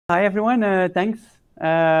Hi, everyone. Thanks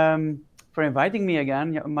for inviting me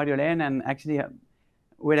again, Marjolein, and actually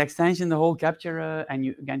with extension, the whole Capture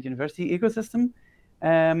and Ghent University ecosystem.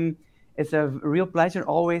 It's a real pleasure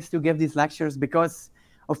always to give these lectures because,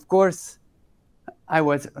 of course, I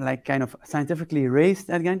was like kind of scientifically raised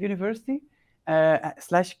at Ghent University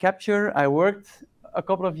 / Capture. I worked a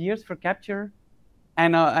couple of years for Capture,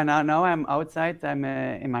 and now I'm outside. I'm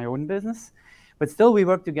in my own business, but still we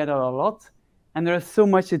work together a lot. And there is so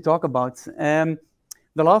much to talk about. The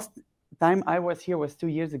last time I was here was 2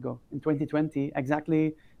 years ago, in 2020,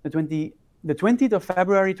 exactly the 20th of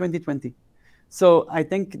February 2020. So I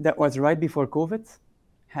think that was right before COVID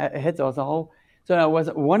hit us all. So that was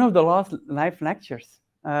one of the last live lectures.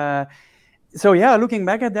 So yeah, looking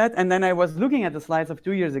back at that, and then I was looking at the slides of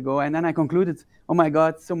 2 years ago, and then I concluded, oh my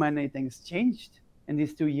God, so many things changed in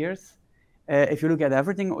these 2 years. If you look at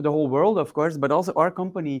everything, the whole world, of course, but also our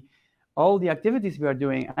company, all the activities we are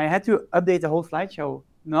doing. I had to update the whole slideshow.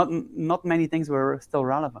 Not many things were still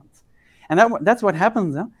relevant. And that's what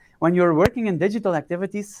happens when you're working in digital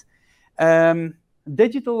activities.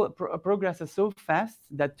 Digital progress is so fast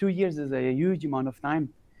that 2 years is a huge amount of time.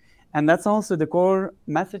 And that's also the core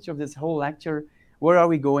message of this whole lecture. Where are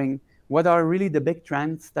we going? What are really the big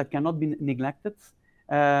trends that cannot be neglected?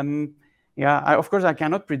 Of course, I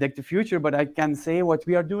cannot predict the future, but I can say what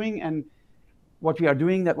we are doing and what we are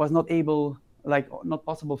doing that was not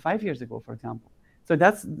possible 5 years ago, for example. So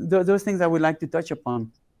that's those things I would like to touch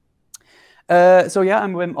upon. So yeah,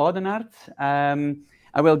 I'm Wim Audenaert.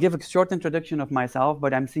 I will give a short introduction of myself,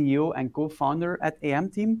 but I'm CEO and co-founder at AM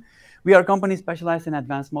Team. We are a company specialized in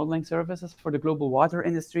advanced modeling services for the global water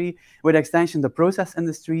industry, with extension the process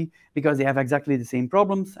industry, because they have exactly the same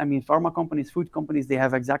problems. I mean, pharma companies, food companies, they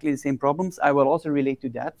have exactly the same problems. I will also relate to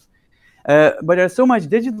that. But there's so much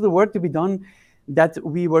digital work to be done that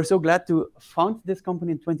we were so glad to found this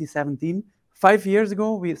company in 2017. 5 years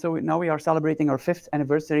ago, so now we are celebrating our 5th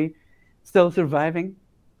anniversary, still surviving.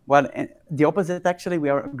 Well, the opposite, actually, we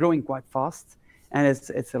are growing quite fast, and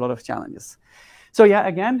it's a lot of challenges. So yeah,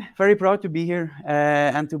 again, very proud to be here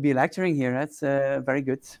and to be lecturing here. That's very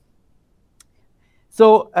good.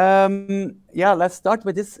 So yeah, let's start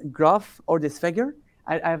with this graph or this figure.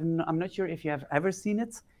 I'm not sure if you have ever seen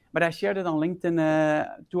it, but I shared it on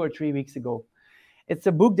LinkedIn 2 or 3 weeks ago. It's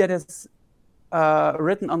a book that is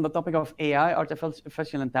written on the topic of AI,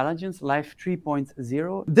 artificial intelligence, Life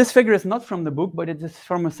 3.0. This figure is not from the book, but it is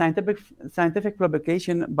from a scientific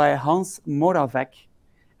publication by Hans Moravec.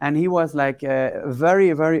 And he was like a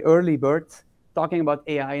very, very early bird talking about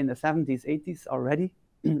AI in the 70s, 80s already,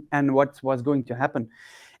 and what was going to happen.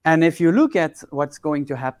 And if you look at what's going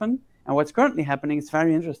to happen and what's currently happening, it's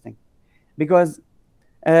very interesting. Because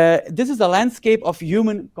this is a landscape of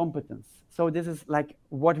human competence. So this is like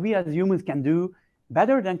what we as humans can do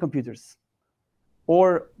better than computers.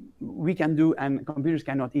 Or we can do, and computers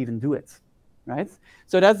cannot even do it, right?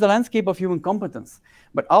 So that's the landscape of human competence.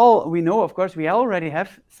 But all we know, of course, we already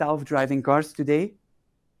have self-driving cars today.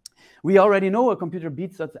 We already know a computer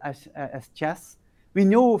beats us as chess. We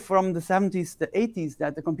know from the 70s, the 80s,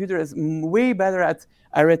 that the computer is way better at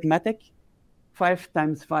arithmetic. 5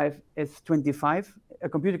 times 5 is 25. A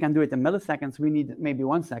computer can do it in milliseconds. We need maybe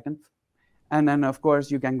 1 second. And then, of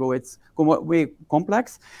course, you can go, it's way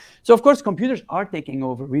complex. So, of course, computers are taking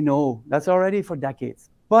over. We know that's already for decades.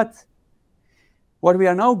 But what we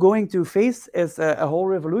are now going to face is a whole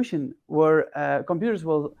revolution where computers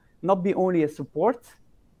will not be only a support,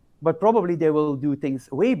 but probably they will do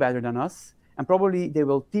things way better than us. And probably they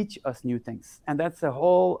will teach us new things. And that's a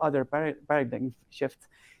whole other paradigm shift.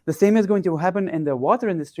 The same is going to happen in the water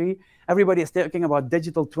industry. Everybody is talking about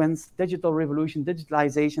digital twins, digital revolution,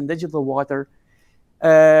 digitalization, digital water.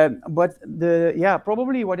 But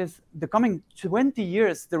probably what is the coming 20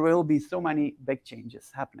 years, there will be so many big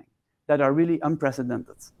changes happening that are really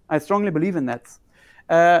unprecedented. I strongly believe in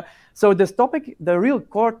that. So this topic, the real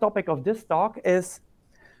core topic of this talk is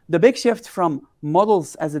the big shift from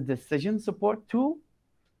models as a decision support tool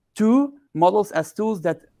to models as tools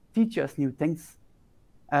that teach us new things.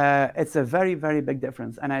 It's a very, very big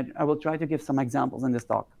difference. And I will try to give some examples in this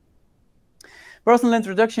talk. Personal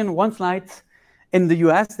introduction, 1 slide. In the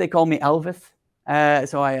US, they call me Elvis.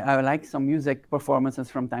 So I like some music performances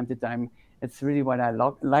from time to time. It's really what I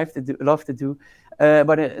love to do.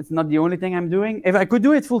 But it's not the only thing I'm doing. If I could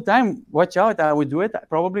do it full time, watch out, I would do it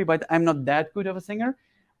probably, but I'm not that good of a singer.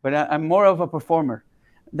 But I'm more of a performer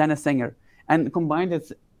than a singer. And combined,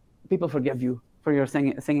 it's people forgive you for your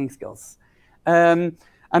singing skills.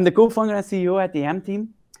 I'm the co-founder and CEO at the AM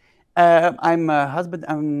Team. I'm a husband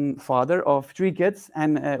and father of 3 kids,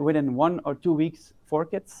 and within 1 or 2 weeks, 4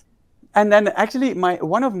 kids. And then actually,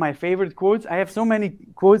 one of my favorite quotes, I have so many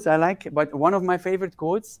quotes I like, but one of my favorite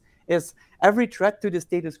quotes is, every threat to the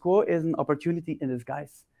status quo is an opportunity in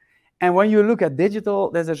disguise. And when you look at digital,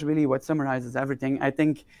 this is really what summarizes everything. I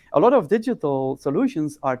think a lot of digital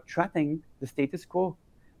solutions are threatening the status quo,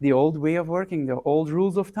 the old way of working, the old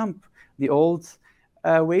rules of thumb, the old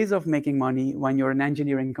ways of making money when you're an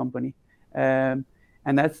engineering company. And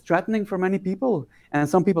that's threatening for many people. And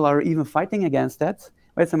some people are even fighting against that.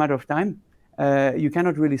 But it's a matter of time. You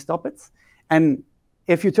cannot really stop it. And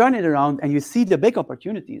if you turn it around and you see the big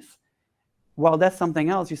opportunities, well, that's something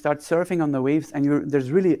else. You start surfing on the waves, and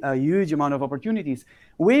there's really a huge amount of opportunities,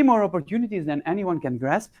 way more opportunities than anyone can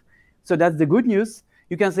grasp. So that's the good news.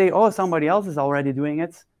 You can say, oh, somebody else is already doing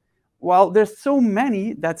it. Well, there's so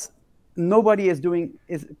many that nobody is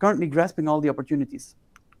currently grasping all the opportunities.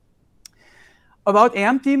 About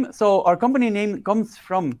AM team, so our company name comes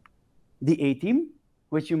from the A team,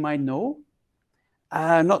 which you might know.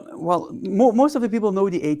 Most of the people know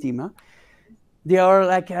the A team. Huh? They are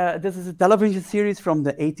like, this is a television series from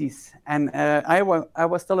the 80s. And I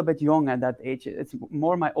was still a bit young at that age. It's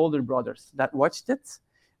more my older brothers that watched it.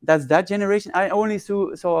 That's that generation. I only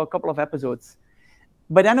saw a couple of episodes.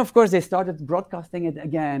 But then, of course, they started broadcasting it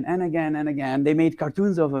again and again and again. They made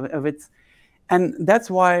cartoons of it. And that's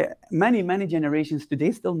why many, many generations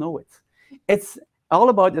today still know it. It's all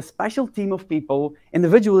about a special team of people.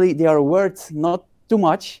 Individually, they are worth not too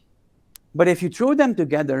much. But if you throw them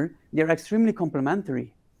together, they're extremely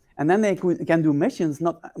complementary. And then they can do missions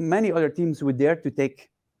not many other teams would dare to take.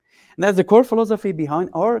 And that's the core philosophy behind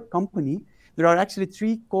our company. There are actually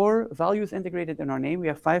 3 core values integrated in our name. We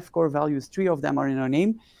have 5 core values. 3 of them are in our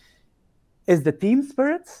name. Is the team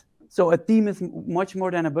spirit. So a team is much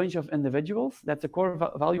more than a bunch of individuals. That's a core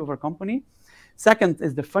value of our company. Second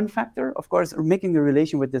is the fun factor. Of course, making the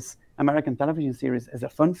relation with this American television series is a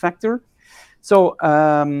fun factor. So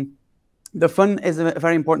the fun is a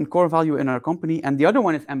very important core value in our company. And the other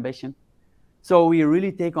one is ambition. So we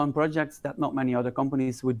really take on projects that not many other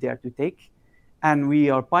companies would dare to take. And we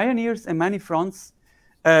are pioneers in many fronts.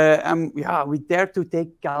 We dare to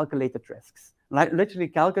take calculated risks. Literally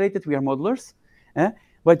calculated, we are modelers.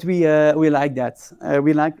 But we like that.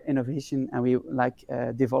 We like innovation, and we like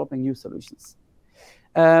developing new solutions.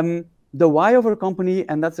 The why of our company,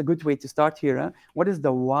 and that's a good way to start here. What is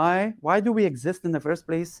the why? Why do we exist in the first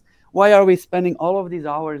place? Why are we spending all of these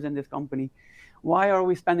hours in this company? Why are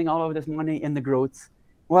we spending all of this money in the growth?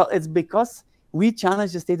 Well, it's because we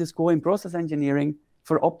challenge the status quo in process engineering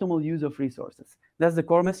for optimal use of resources. That's the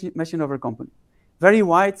core mission of our company. Very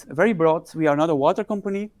wide, very broad. We are not a water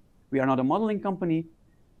company. We are not a modeling company.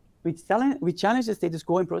 We challenge the status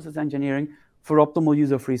quo in process engineering for optimal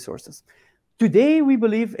use of resources. Today, we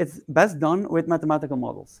believe it's best done with mathematical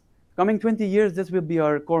models. Coming 20 years, this will be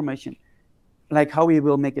our core mission, like how we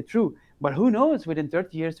will make it true. But who knows, within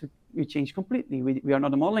 30 years, we change completely. We are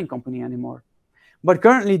not a modeling company anymore. But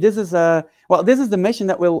currently, this is the mission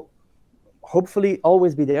that will hopefully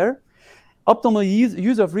always be there. Optimal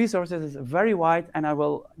use of resources is very wide, and I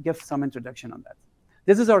will give some introduction on that.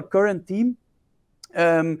 This is our current team.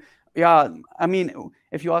 I mean,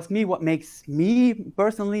 if you ask me what makes me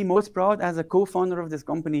personally most proud as a co-founder of this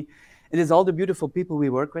company, it is all the beautiful people we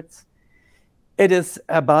work with. It is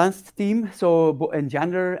a balanced team. So in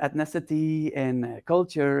gender, ethnicity, and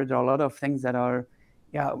culture, there are a lot of things that are,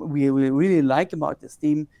 we really like about this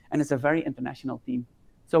team. And it's a very international team.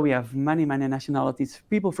 So we have many, many nationalities,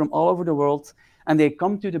 people from all over the world, and they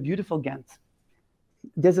come to the beautiful Ghent.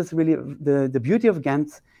 This is really the beauty of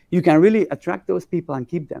Ghent. You can really attract those people and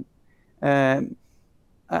keep them.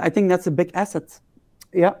 I think that's a big asset.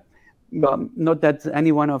 Yeah, well, not that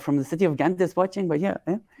anyone from the city of Ghent is watching, but yeah.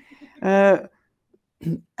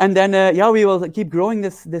 And then we will keep growing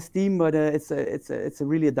this team, but it's a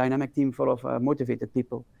really a dynamic team full of motivated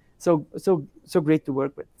people. So great to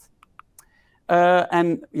work with.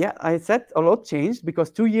 And yeah, I said a lot changed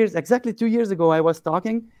because exactly 2 years ago, I was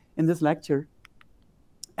talking in this lecture,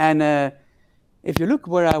 and if you look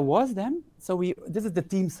where I was then, this is the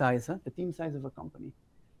team size, the team size of a company.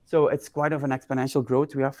 So it's quite of an exponential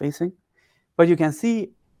growth we are facing. But you can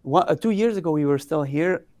see 2 years ago, we were still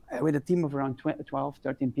here with a team of around 12,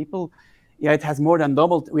 13 people. Yeah, it has more than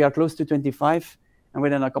doubled. We are close to 25. And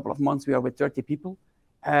within a couple of months, we are with 30 people.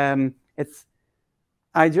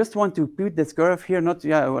 I just want to put this curve here,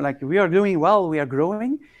 like we are doing well, we are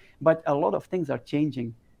growing, but a lot of things are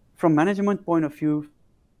changing. From management point of view,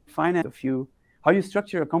 finance point of view, how you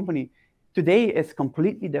structure a company today is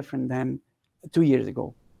completely different than 2 years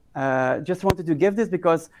ago. Just wanted to give this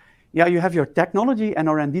because, you have your technology and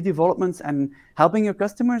R&D developments and helping your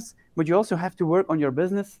customers, but you also have to work on your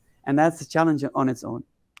business And that's a challenge on its own.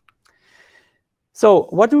 So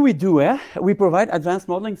what do? We provide advanced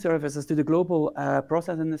modeling services to the global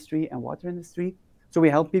process industry and water industry. So we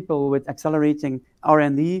help people with accelerating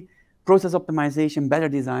R&D, process optimization, better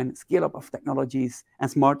design, scale-up of technologies, and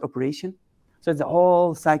smart operation. So it's a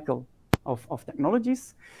whole cycle of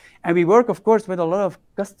technologies. And we work, of course, with a lot of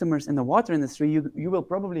customers in the water industry. You will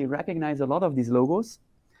probably recognize a lot of these logos.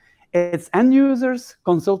 It's end users,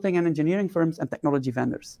 consulting and engineering firms, and technology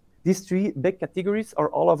vendors. These three big categories are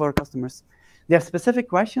all of our customers. They have specific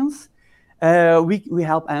questions we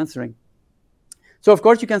help answering. So, of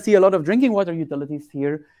course, you can see a lot of drinking water utilities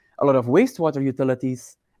here, a lot of wastewater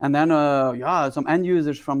utilities, and then some end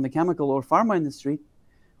users from the chemical or pharma industry,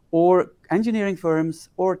 or engineering firms,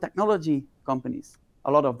 or technology companies,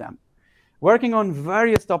 a lot of them. Working on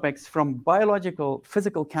various topics from biological,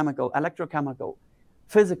 physical, chemical, electrochemical,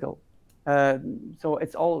 physical. So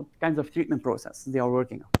it's all kinds of treatment process they are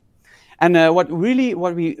working on. And what we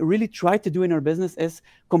really try to do in our business is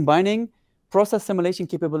combining process simulation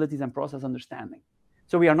capabilities and process understanding.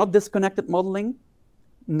 So we are not disconnected modeling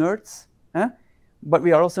nerds, but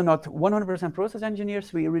we are also not 100% process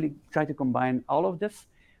engineers. We really try to combine all of this,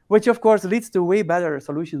 which of course leads to way better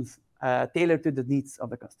solutions tailored to the needs of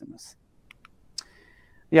the customers.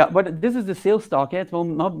 Yeah, but this is the sales talk. It will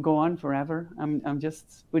not go on forever. I'm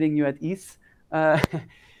just putting you at ease.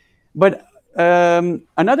 But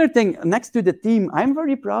another thing, next to the team, I'm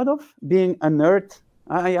very proud of being a nerd.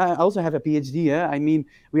 I also have a PhD. I mean,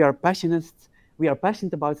 we are passionate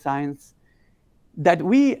about science, that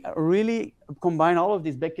we really combine all of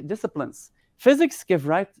these big disciplines. Physics gives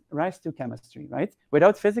rise to chemistry, right?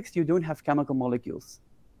 Without physics, you don't have chemical molecules.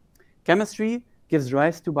 Chemistry gives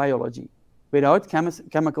rise to biology. Without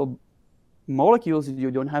chemical molecules,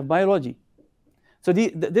 you don't have biology. So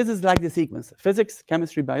this is like the sequence: physics,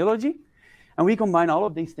 chemistry, biology. And we combine all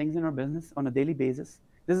of these things in our business on a daily basis.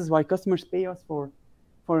 This is why customers pay us for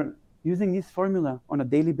using this formula on a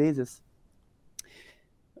daily basis.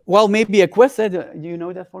 Well, maybe a question, do you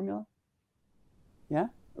know that formula? Yeah?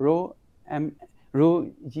 Rho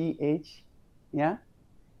GH, yeah?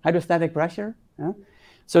 Hydrostatic pressure, yeah?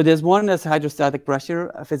 So there's one that's hydrostatic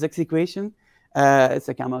pressure, a physics equation. It's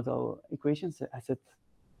a chemical equation,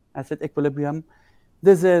 acid equilibrium.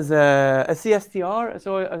 This is a CSTR,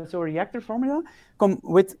 so a reactor formula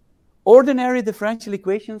with ordinary differential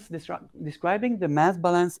equations describing the mass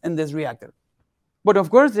balance in this reactor. But of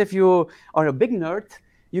course, if you are a big nerd,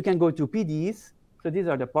 you can go to PDEs. So these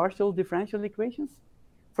are the partial differential equations.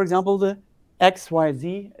 For example, the X, Y,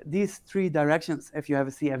 Z, these three directions. If you have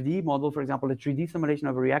a CFD model, for example, a 3D simulation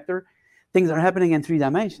of a reactor, things are happening in 3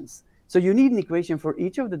 dimensions. So you need an equation for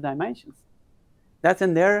each of the dimensions. That's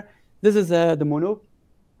in there. This is the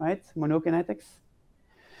monokinetics.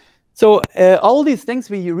 So all these things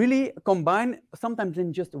we really combine sometimes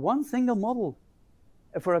in just one single model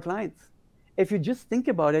for a client. If you just think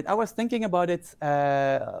about it, I was thinking about it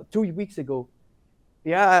 2 weeks ago.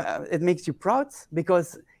 Yeah, it makes you proud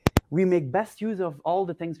because we make best use of all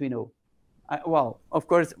the things we know. Well, of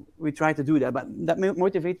course, we try to do that, but that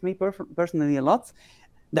motivates me personally a lot,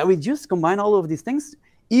 that we just combine all of these things,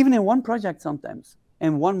 even in one project sometimes,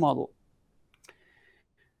 in one model.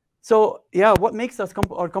 So yeah, what makes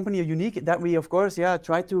our company unique? That we, of course,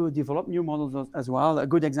 try to develop new models as well. A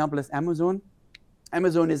good example is Amazon.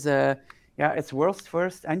 Amazon is it's world's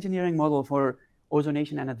first engineering model for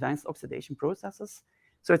ozonation and advanced oxidation processes.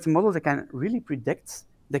 So it's a model that can really predict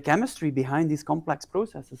the chemistry behind these complex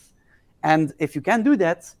processes. And if you can do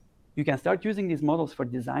that, you can start using these models for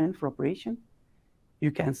design, for operation.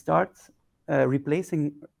 You can start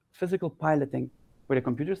replacing physical piloting with a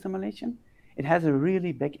computer simulation. It has a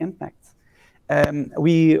really big impact.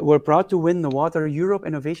 We were proud to win the Water Europe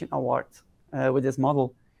Innovation Award with this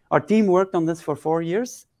model. Our team worked on this for 4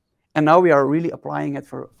 years, and now we are really applying it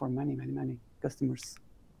for many, many, many customers.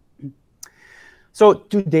 So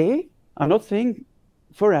today, I'm not saying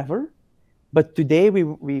forever, but today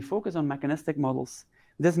we focus on mechanistic models.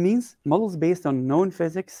 This means models based on known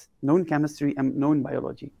physics, known chemistry, and known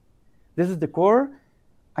biology. This is the core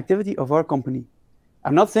activity of our company.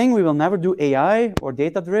 I'm not saying we will never do AI or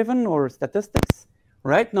data-driven or statistics.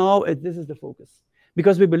 Right now, this is the focus,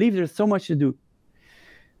 because we believe there's so much to do.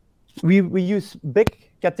 We use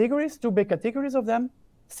big categories, 2 big categories of them: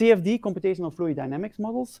 CFD, computational fluid dynamics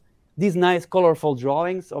models. These nice, colorful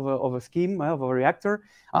drawings of a scheme, of a reactor.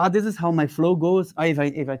 This is how my flow goes.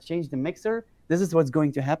 If I change the mixer, this is what's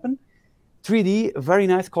going to happen. 3D, very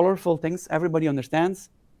nice, colorful things everybody understands.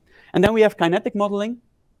 And then we have kinetic modeling,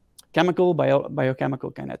 chemical, biochemical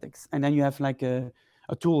kinetics. And then you have like a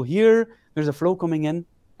tool here. There's a flow coming in,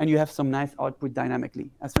 and you have some nice output dynamically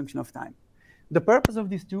as function of time. The purpose of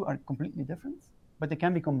these two are completely different, but they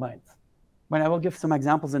can be combined. But I will give some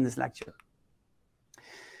examples in this lecture.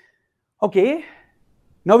 Okay,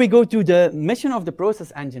 now we go to the mission of the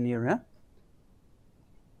process engineer.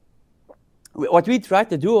 What we try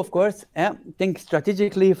to do, of course, think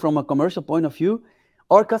strategically from a commercial point of view.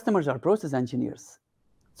 Our customers are process engineers.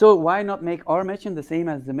 So why not make our mission the same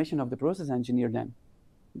as the mission of the process engineer then?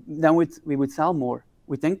 Then we would sell more,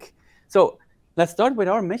 we think. So let's start with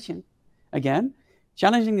our mission. Again,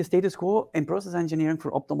 challenging the status quo in process engineering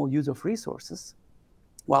for optimal use of resources.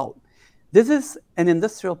 Well, this is an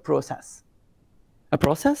industrial process. A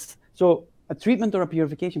process, so a treatment or a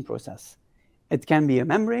purification process. It can be a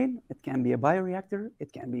membrane, it can be a bioreactor,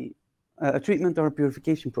 it can be a treatment or a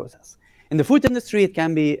purification process. In the food industry, it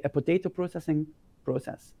can be a potato processing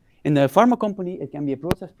process. In the pharma company, it can be a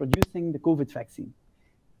process producing the COVID vaccine.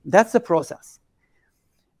 That's the process.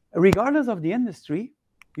 Regardless of the industry,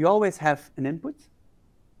 you always have an input.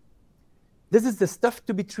 This is the stuff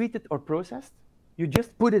to be treated or processed. You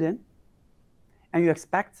just put it in, and you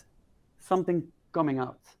expect something coming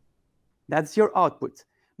out. That's your output.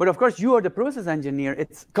 But of course, you are the process engineer.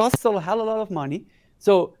 It costs a hell of a lot of money.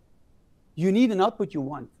 So you need an output you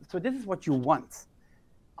want. So this is what you want.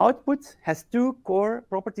 Output has two core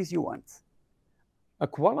properties you want: a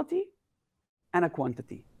quality and a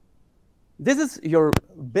quantity. This is your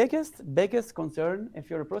biggest concern if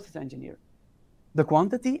you're a process engineer. The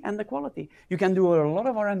quantity and the quality. You can do a lot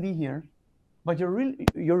of R&D here, but your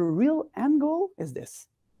real end goal is this.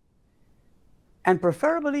 And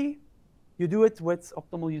preferably, you do it with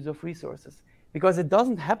optimal use of resources, because it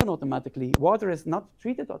doesn't happen automatically. Water is not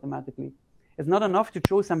treated automatically. It's not enough to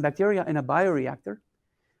throw some bacteria in a bioreactor.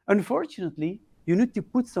 Unfortunately, you need to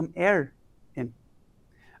put some air in.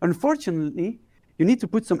 Unfortunately, you need to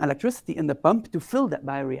put some electricity in the pump to fill that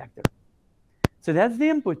bioreactor. So that's the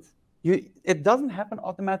input. It doesn't happen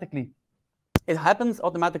automatically. It happens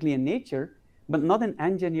automatically in nature, but not in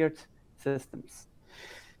engineered systems.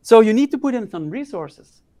 So you need to put in some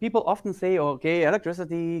resources. People often say, okay,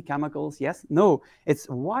 electricity, chemicals, yes. No, it's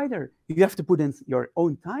wider. You have to put in your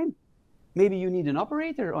own time. Maybe you need an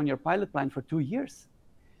operator on your pilot plant for 2 years.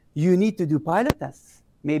 You need to do pilot tests.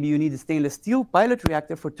 Maybe you need a stainless steel pilot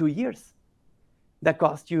reactor for 2 years. That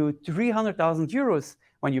costs you 300,000 euros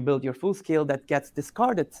when you build your full scale that gets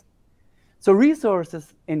discarded. So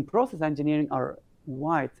resources in process engineering are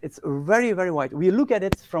wide. It's very, very wide. We look at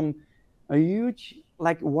it from a huge,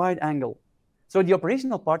 wide angle. So the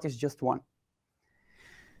operational part is just one.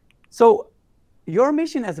 So your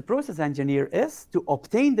mission as a process engineer is to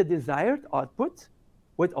obtain the desired output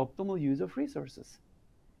with optimal use of resources.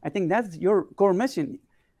 I think that's your core mission.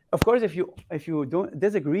 Of course, if you don't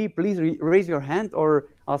disagree, please raise your hand or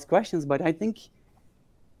ask questions. But I think,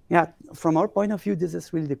 yeah, from our point of view, this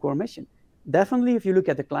is really the core mission. Definitely, if you look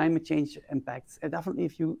at the climate change impacts, and definitely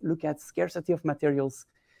if you look at scarcity of materials,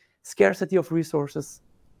 scarcity of resources,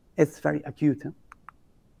 it's very acute. Huh?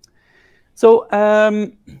 So,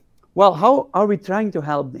 well, how are we trying to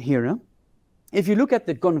help here? Huh? If you look at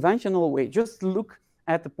the conventional way, just look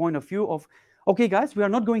at the point of view of, okay, guys, we are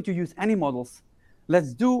not going to use any models.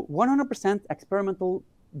 Let's do 100%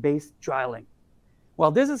 experimental-based trialing.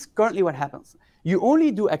 Well, this is currently what happens. You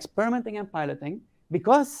only do experimenting and piloting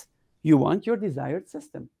because you want your desired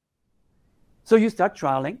system. So you start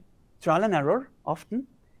trialing, trial and error often,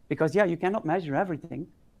 because, yeah, you cannot measure everything.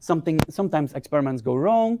 Sometimes experiments go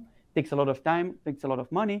wrong, takes a lot of time, takes a lot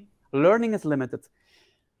of money. Learning is limited.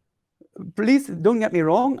 Please don't get me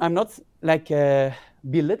wrong. I'm not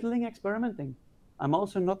belittling experimenting. I'm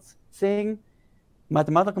also not saying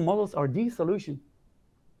mathematical models are the solution.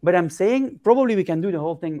 But I'm saying probably we can do the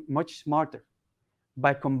whole thing much smarter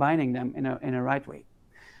by combining them in a right way.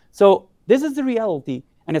 So this is the reality,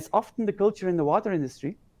 and it's often the culture in the water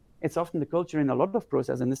industry. It's often the culture in a lot of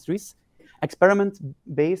process industries.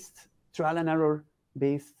 Experiment-based, trial and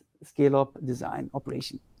error-based scale-up design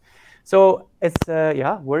operation. So it's,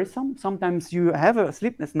 yeah, worrisome. Sometimes you have a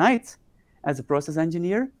sleepless night as a process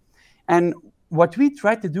engineer. And what we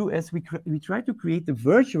try to do is we try to create the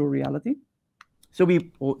virtual reality. So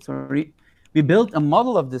we build a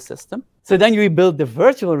model of the system. So then we build the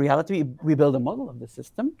virtual reality. We build a model of the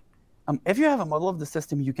system. If you have a model of the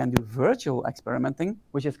system, you can do virtual experimenting,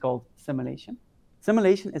 which is called simulation.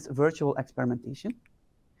 Simulation is virtual experimentation.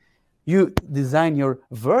 You design your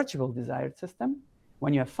virtual desired system.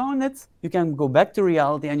 When you have found it, you can go back to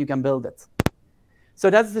reality and you can build it. So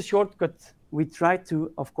that's the shortcut we try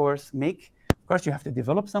to, of course, make. Of course, you have to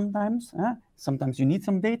develop sometimes. Sometimes you need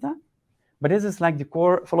some data. But this is like the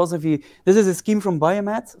core philosophy. This is a scheme from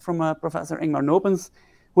Biomat, from Professor Ingmar Nopens,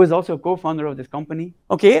 who is also a co-founder of this company.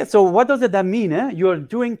 Okay, so what does that mean? You're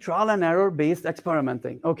doing trial and error-based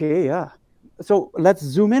experimenting. Okay, yeah. So let's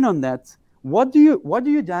zoom in on that. What do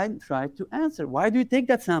you then try to answer? Why do you take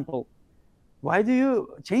that sample? Why do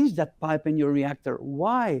you change that pipe in your reactor?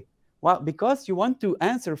 Why? Well, because you want to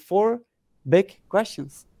answer 4 big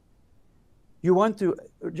questions. You want to,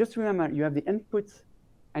 just remember, you have the input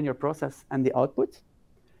and your process and the output.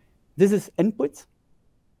 This is input,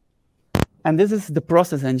 and this is the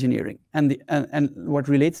process engineering and what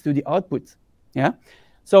relates to the output. Yeah.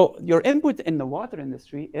 So your input in the water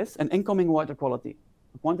industry is an incoming water quality,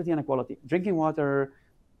 a quantity and a quality. Drinking water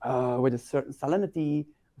with a certain salinity,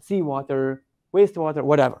 seawater, wastewater,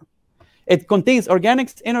 whatever. It contains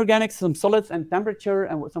organics, inorganics, some solids, and temperature,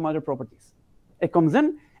 and some other properties. It comes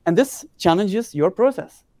in, and this challenges your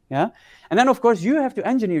process. Yeah. And then, of course, you have to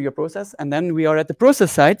engineer your process, and then we are at the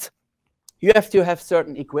process side. You have to have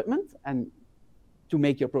certain equipment and to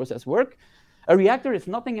make your process work. A reactor is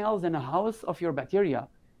nothing else than a house of your bacteria.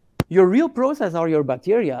 Your real process are your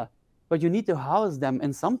bacteria, but you need to house them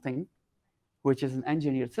in something, which is an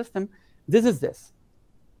engineered system. This is this.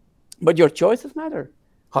 But your choices matter.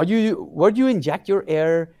 Where do you inject your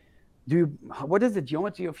air? What is the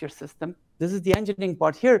geometry of your system? This is the engineering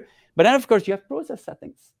part here. But then, of course, you have process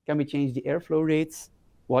settings. Can we change the airflow rates,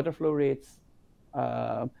 water flow rates?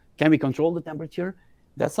 Can we control the temperature?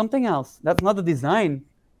 That's something else. That's not a design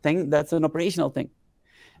thing. That's an operational thing.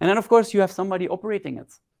 And then, of course, you have somebody operating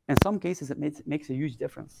it. In some cases, it makes a huge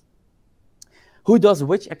difference. Who does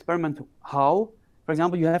which experiment how? For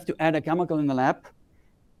example, you have to add a chemical in the lab.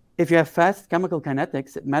 If you have fast chemical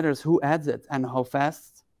kinetics, it matters who adds it and how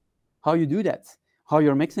fast, how you do that, how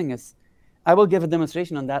your mixing is. I will give a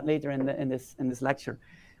demonstration on that later in this lecture.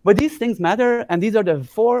 But these things matter, and these are the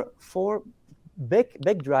four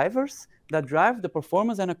big drivers that drive the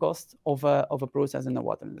performance and the cost of a process in the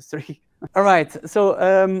water industry. All right, so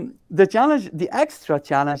the challenge, the extra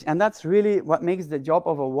challenge, and that's really what makes the job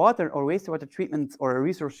of a water or wastewater treatment or a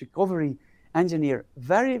resource recovery engineer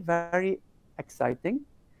very, very exciting,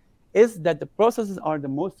 is that the processes are the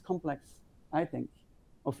most complex, I think,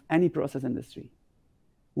 of any process industry.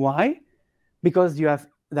 Why? Because you have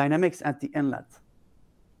dynamics at the inlet.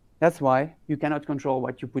 That's why you cannot control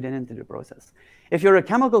what you put into the process. If you're a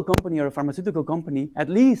chemical company or a pharmaceutical company, at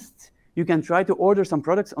least you can try to order some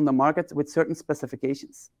products on the market with certain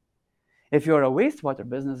specifications. If you're a wastewater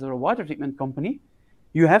business or a water treatment company,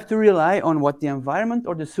 you have to rely on what the environment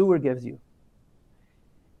or the sewer gives you.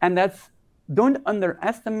 And don't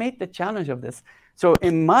underestimate the challenge of this. So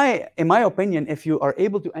in my opinion, if you are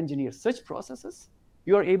able to engineer such processes,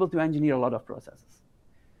 you are able to engineer a lot of processes.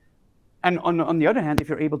 And on the other hand, if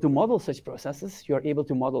you're able to model such processes, you're able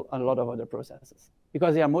to model a lot of other processes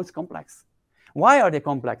because they are most complex. Why are they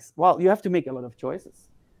complex? Well, you have to make a lot of choices.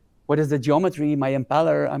 What is the geometry, my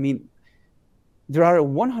impeller? I mean, there are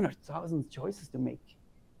 100,000 choices to make.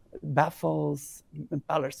 Baffles,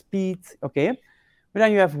 impeller speed, okay? But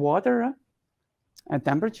then you have water and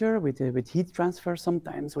temperature with heat transfer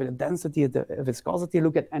sometimes, with the density, the viscosity.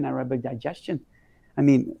 Look at anaerobic digestion. I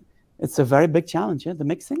mean, it's a very big challenge, the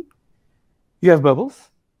mixing. You have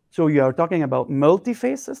bubbles. So you are talking about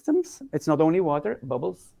multi-phase systems. It's not only water,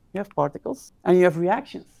 bubbles. You have particles. And you have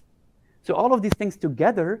reactions. So all of these things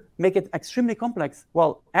together make it extremely complex.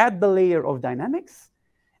 Well, add the layer of dynamics,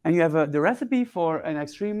 and you have the recipe for an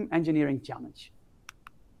extreme engineering challenge.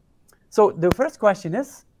 So the first question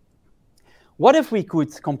is, what if we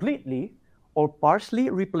could completely or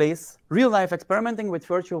partially replace real-life experimenting with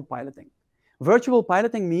virtual piloting? Virtual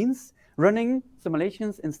piloting means running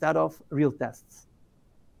simulations instead of real tests.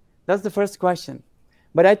 That's the first question.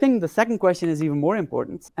 But I think the second question is even more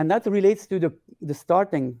important, and that relates to the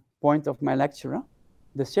starting point of my lecture,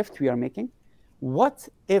 the shift we are making. What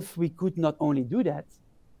if we could not only do that,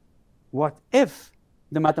 what if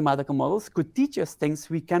the mathematical models could teach us things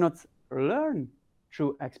we cannot learn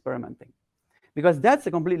through experimenting? Because that's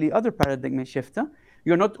a completely other paradigm shift.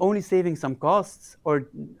 You're not only saving some costs or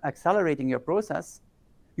accelerating your process,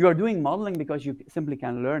 you are doing modeling because you simply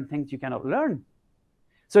can learn things you cannot learn.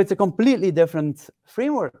 So it's a completely different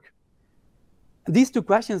framework. These two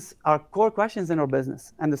questions are core questions in our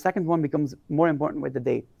business, and the second one becomes more important with the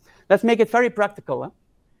day. Let's make it very practical.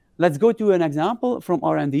 Let's go to an example from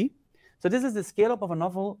R&D. So this is the scale-up of a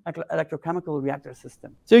novel electrochemical reactor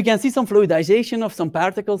system. So you can see some fluidization of some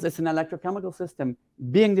particles. It's an electrochemical system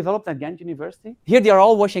being developed at Ghent University. Here they are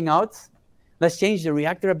all washing out. Let's change the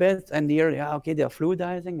reactor a bit. And here, yeah, okay, they're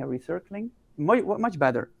fluidizing, they're recircling. Much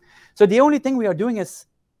better. So the only thing we are doing is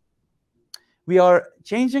we are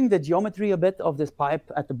changing the geometry a bit of this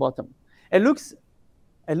pipe at the bottom. It looks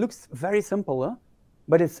very simple,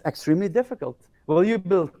 but it's extremely difficult. Will you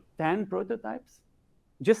build 10 prototypes?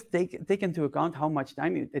 Just take into account how much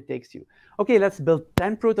time it takes you. Okay, let's build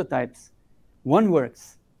 10 prototypes. One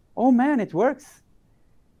works. Oh man, it works.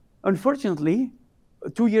 Unfortunately,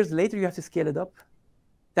 2 years later, you have to scale it up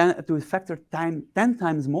to a factor 10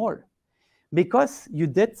 times more. Because you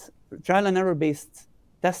did trial and error based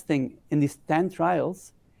testing in these 10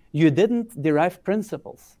 trials, you didn't derive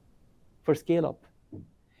principles for scale up.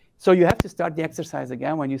 So you have to start the exercise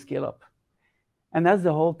again when you scale up. And that's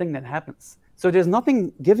the whole thing that happens. So there's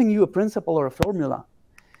nothing giving you a principle or a formula.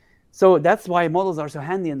 So that's why models are so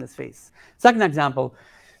handy in this phase. Second example,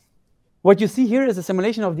 what you see here is a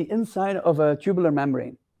simulation of the inside of a tubular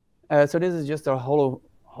membrane. So this is just a hollow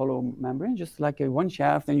membrane, just like one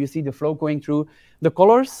shaft, and you see the flow going through. The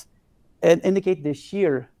colors indicate the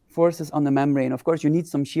shear forces on the membrane. Of course, you need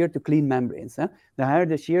some shear to clean membranes. The higher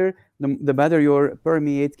the shear, the better your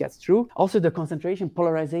permeate gets through. Also, the concentration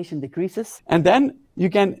polarization decreases. And then you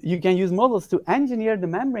can use models to engineer the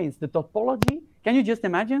membranes, the topology. Can you just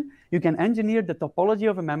imagine? You can engineer the topology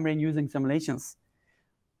of a membrane using simulations.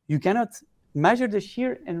 You cannot measure the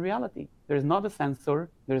shear in reality. There's not a sensor.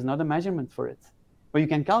 There's not a measurement for it. But you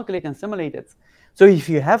can calculate and simulate it. So if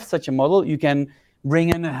you have such a model, you can bring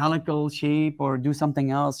in a helical shape or do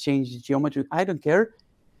something else, change the geometry. I don't care.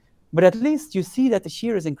 But at least you see that the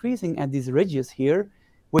shear is increasing at these ridges here,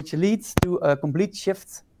 which leads to a complete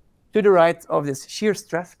shift to the right of this shear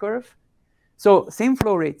stress curve. So same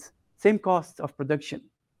flow rate, same cost of production,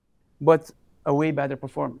 but a way better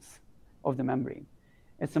performance of the membrane.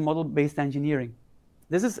 It's a model-based engineering.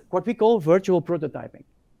 This is what we call virtual prototyping.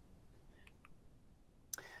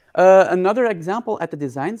 Another example at the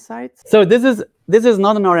design side. So this is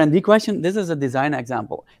not an R&D question. This is a design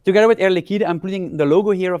example. Together with Air Liquide, I'm putting the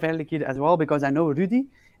logo here of Air Liquide as well, because I know Rudy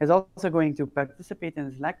is also going to participate in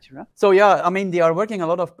this lecture. So yeah, I mean, they are working a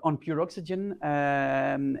lot on pure oxygen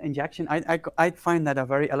injection. I find that a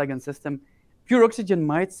very elegant system. Pure oxygen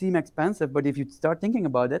might seem expensive, but if you start thinking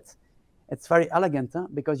about it, it's very elegant,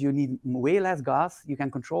 because you need way less gas. You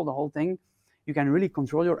can control the whole thing. You can really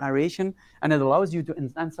control your aeration, and it allows you to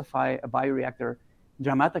intensify a bioreactor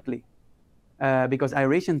dramatically. Because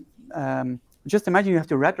aeration, just imagine you have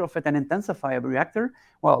to retrofit and intensify a reactor.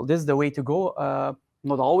 Well, this is the way to go.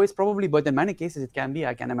 Not always, probably, but in many cases it can be,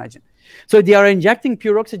 I can imagine. So they are injecting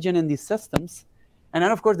pure oxygen in these systems. And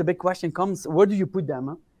then, of course, the big question comes, where do you put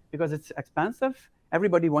them? Because it's expensive.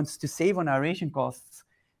 Everybody wants to save on aeration costs.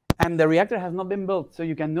 And the reactor has not been built, so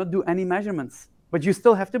you cannot do any measurements. But you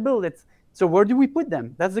still have to build it. So where do we put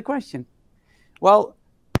them? That's the question. Well,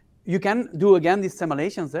 you can do, again, these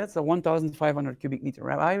simulations. It's a 1,500 cubic meter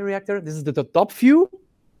bioreactor. This is the top view.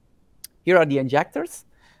 Here are the injectors.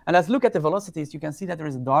 And let's look at the velocities. You can see that there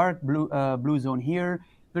is a dark blue zone here.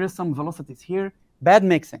 There is some velocities here. Bad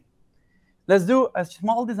mixing. Let's do a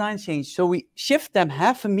small design change. So we shift them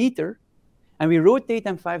 0.5 meter, and we rotate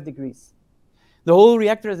them 5 degrees. The whole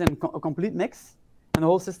reactor is in a complete mix, and the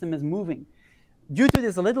whole system is moving. Due to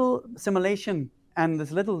this little simulation and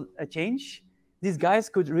this little change, these guys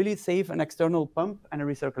could really save an external pump and a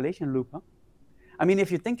recirculation loop. I mean,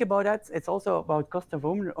 if you think about that, it's also about cost of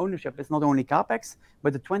ownership. It's not only CapEx,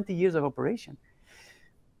 but the 20 years of operation.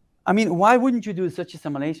 I mean, why wouldn't you do such a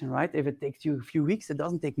simulation, right? If it takes you a few weeks, it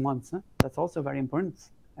doesn't take months. That's also very important.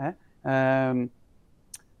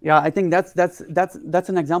 Yeah, I think that's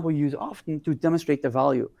an example you use often to demonstrate the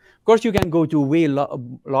value. Of course, you can go to a way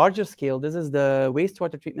larger scale. This is the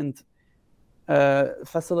wastewater treatment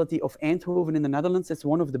facility of Eindhoven in the Netherlands. It's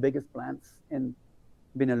one of the biggest plants in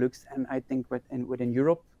Benelux, and I think within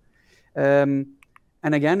Europe. And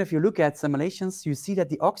again, if you look at simulations, you see that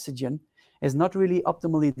the oxygen is not really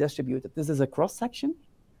optimally distributed. This is a cross-section,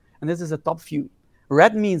 and this is a top view.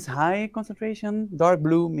 Red means high concentration, dark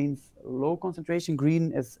blue means low concentration,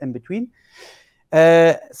 green is in between.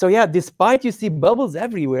 So yeah, despite you see bubbles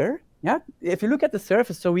everywhere, yeah, if you look at the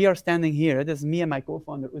surface, so we are standing here, this is me and my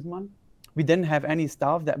co-founder Usman. We didn't have any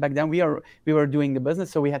staff back then. We were doing the business,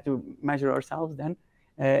 so we had to measure ourselves then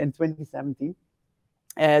in 2017.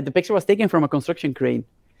 The picture was taken from a construction crane.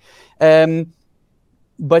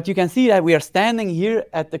 But you can see that we are standing here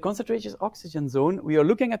at the concentrated oxygen zone. We are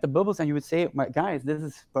looking at the bubbles, and you would say, my guys, this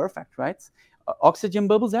is perfect, right? Oxygen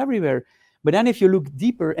bubbles everywhere. But then if you look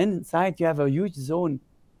deeper inside, you have a huge zone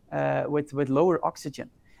with lower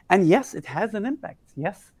oxygen. And yes, it has an impact,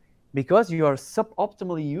 yes, because you are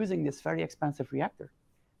suboptimally using this very expensive reactor.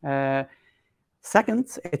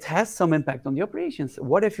 Second, it has some impact on the operations.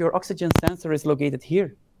 What if your oxygen sensor is located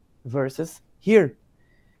here versus here?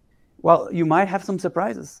 Well, you might have some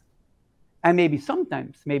surprises. And maybe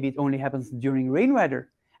sometimes, maybe it only happens during rain weather.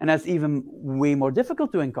 And that's even way more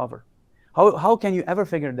difficult to uncover. How can you ever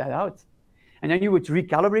figure that out? And then you would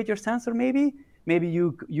recalibrate your sensor maybe. Maybe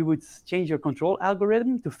you would change your control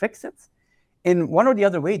algorithm to fix it. In one or the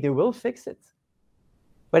other way, they will fix it.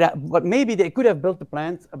 But maybe they could have built the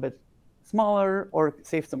plant a bit smaller or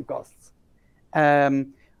save some costs.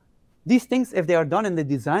 These things, if they are done in the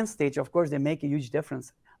design stage, of course, they make a huge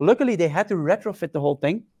difference. Luckily, they had to retrofit the whole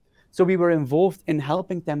thing. So we were involved in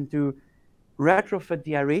helping them to retrofit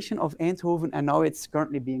the aeration of Eindhoven, and now it's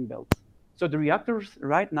currently being built. So the reactors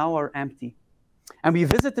right now are empty. And we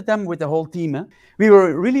visited them with the whole team. We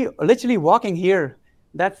were really literally walking here.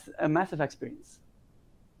 That's a massive experience.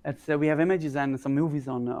 We have images and some movies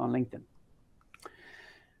on LinkedIn.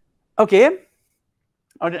 Okay,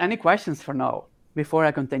 are there any questions for now before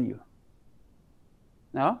I continue?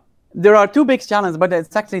 No? There are two big challenges, but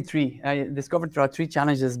it's actually three. I discovered there are three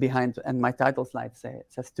challenges behind, and my title slide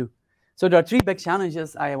says two. So there are three big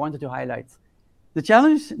challenges I wanted to highlight.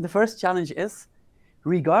 The first challenge is,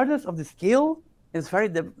 regardless of the scale, it's very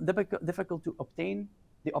difficult to obtain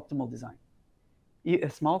the optimal design. A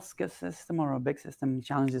small system or a big system,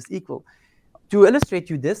 challenge is equal. To illustrate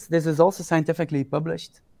you this is also scientifically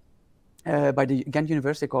published by the Ghent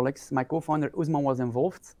University colleagues. My co-founder Usman was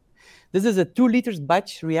involved. This is a 2 liters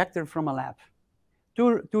batch reactor from a lab.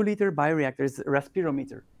 2 liter bioreactor is a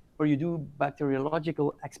respirometer, where you do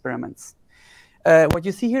bacteriological experiments. What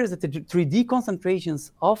you see here is that the 3D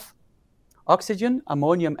concentrations of oxygen,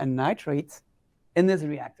 ammonium, and nitrate in this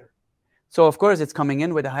reactor. So of course, it's coming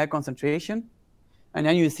in with a high concentration, and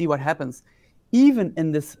then you see what happens. Even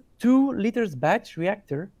in this 2 liters batch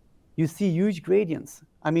reactor, you see huge gradients.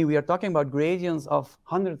 I mean, we are talking about gradients of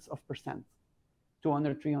hundreds of percent,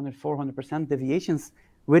 200, 300, 400% deviations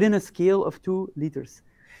within a scale of 2 liters.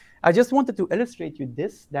 I just wanted to illustrate you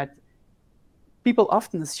this, that people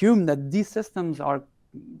often assume that these systems are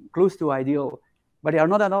close to ideal, but they are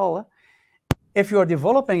not at all. If you are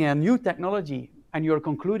developing a new technology and you're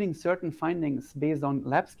concluding certain findings based on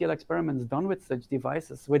lab-scale experiments done with such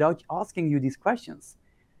devices without asking you these questions,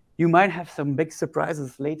 you might have some big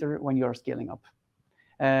surprises later when you're scaling up.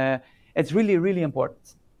 It's really, really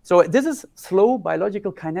important. So this is slow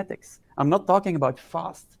biological kinetics. I'm not talking about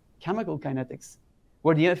fast chemical kinetics,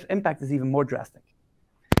 where the impact is even more drastic.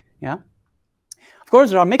 Yeah. Of course,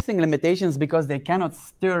 there are mixing limitations because they cannot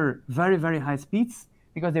stir very, very high speeds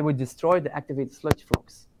because they would destroy the activated sludge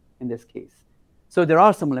flux in this case. So there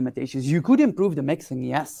are some limitations. You could improve the mixing,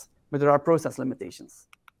 yes, but there are process limitations.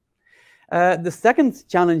 The second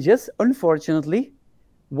challenge is, unfortunately,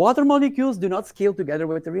 water molecules do not scale together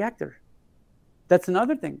with the reactor. That's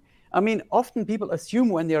another thing. I mean, often people assume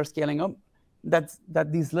when they are scaling up that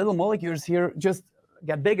these little molecules here just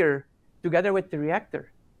get bigger together with the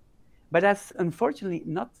reactor. But that's unfortunately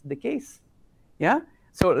not the case. Yeah?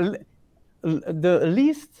 So the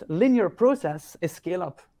least linear process is scale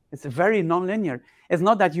up. It's very non-linear. It's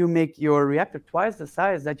not that you make your reactor twice the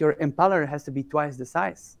size, that your impeller has to be twice the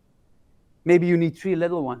size. Maybe you need 3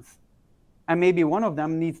 little ones. And maybe one of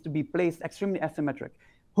them needs to be placed extremely asymmetric.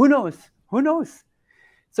 Who knows? Who knows?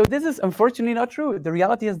 So this is unfortunately not true. The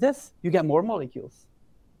reality is this: you get more molecules.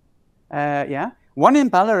 Yeah, one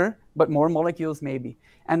impeller, but more molecules maybe.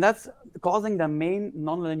 And that's causing the main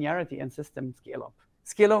nonlinearity in system scale-up.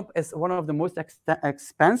 Scale-up is one of the most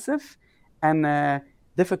expensive and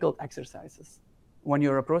difficult exercises when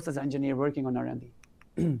you're a process engineer working on R&D.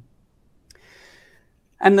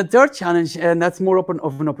 And the third challenge, and that's more of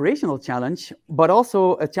an operational challenge, but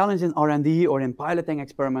also a challenge in R&D or in piloting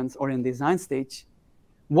experiments or in design stage.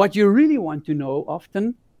 What you really want to know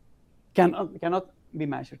often cannot be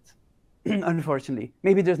measured, unfortunately.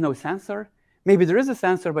 Maybe there's no sensor. Maybe there is a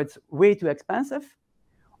sensor, but it's way too expensive.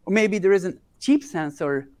 Or maybe there is a cheap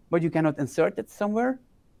sensor, but you cannot insert it somewhere.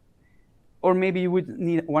 Or maybe you would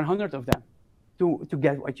need 100 of them to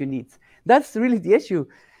get what you need. That's really the issue.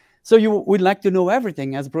 So you would like to know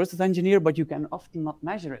everything as a process engineer, but you can often not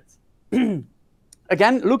measure it.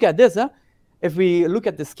 Again, look at this. If we look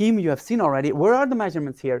at the scheme you have seen already, where are the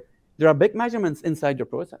measurements here? There are big measurements inside your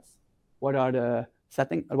process. What are the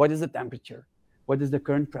setting? What is the temperature? What is the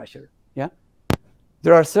current pressure? Yeah.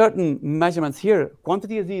 There are certain measurements here.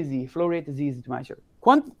 Quantity is easy. Flow rate is easy to measure.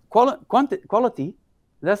 Quality,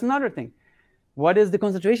 that's another thing. What is the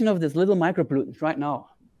concentration of this little micropollutant right now?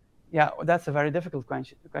 Yeah, that's a very difficult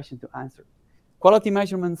question to answer. Quality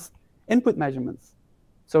measurements, input measurements.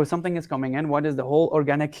 So something is coming in. What is the whole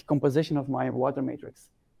organic composition of my water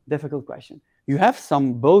matrix? Difficult question. You have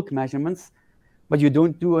some bulk measurements, but you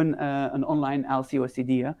don't do an online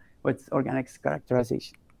LC/OCD with organics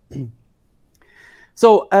characterization.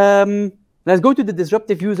 So Let's go to the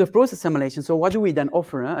disruptive use of process simulation. So what do we then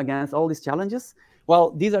offer against all these challenges?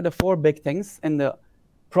 Well, these are the 4 big things in the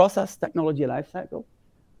process technology lifecycle.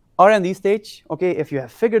 R&D stage, okay, if you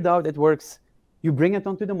have figured out it works, you bring it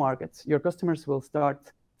onto the market. Your customers will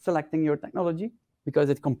start selecting your technology because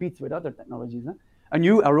it competes with other technologies. A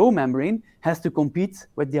new RO membrane has to compete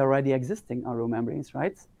with the already existing RO membranes,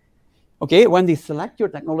 right? Okay, when they select your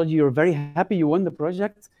technology, you're very happy you won the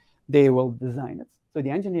project, they will design it. So the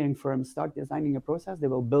engineering firms start designing a process, they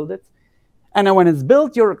will build it. And then when it's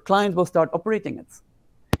built, your client will start operating it.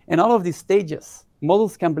 In all of these stages,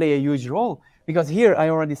 models can play a huge role because here I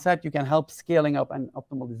already said you can help scaling up and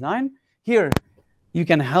optimal design. Here, you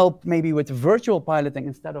can help maybe with virtual piloting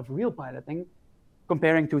instead of real piloting,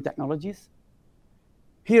 comparing 2 technologies.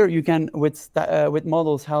 Here you can, with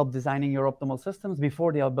models, help designing your optimal systems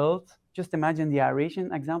before they are built. Just imagine the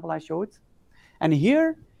aeration example I showed. And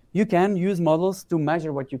here you can use models to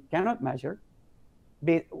measure what you cannot measure,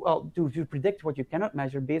 to predict what you cannot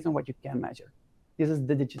measure based on what you can measure. This is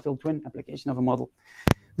the digital twin application of a model.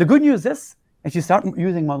 The good news is, if you start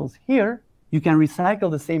using models here, you can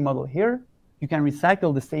recycle the same model here, you can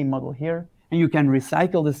recycle the same model here, and you can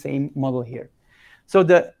recycle the same model here. So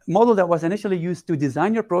the model that was initially used to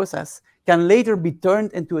design your process can later be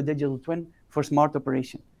turned into a digital twin for smart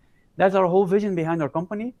operation. That's our whole vision behind our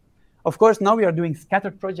company. Of course, now we are doing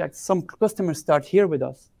scattered projects. Some customers start here with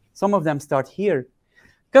us. Some of them start here.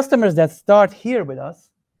 Customers that start here with us,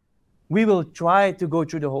 we will try to go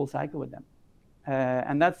through the whole cycle with them.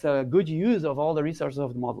 And that's a good use of all the resources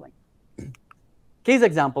of the modeling. Case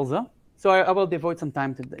examples, huh? So I will devote some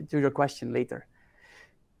time to your question later.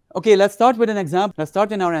 Okay, let's start with an example. Let's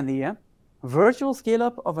start in R&D, yeah? Virtual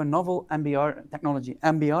scale-up of a novel MBR technology.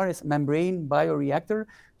 MBR is membrane bioreactor.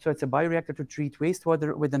 So it's a bioreactor to treat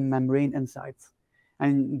wastewater with a membrane inside.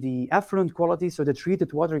 And the effluent quality, so the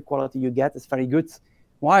treated water quality you get is very good.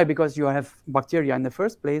 Why? Because you have bacteria in the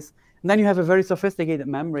first place. And then you have a very sophisticated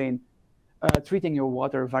membrane treating your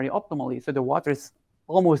water very optimally. So the water is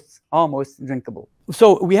almost drinkable.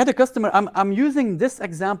 So we had a customer. I'm using this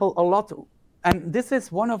example a lot. And this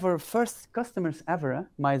is one of our first customers ever,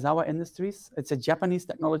 Maezawa Industries. It's a Japanese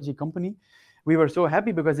technology company. We were so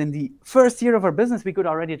happy because in the first year of our business, we could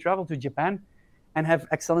already travel to Japan and have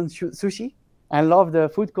excellent sushi. I love the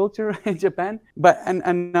food culture in Japan.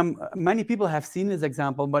 Many people have seen this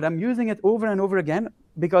example, but I'm using it over and over again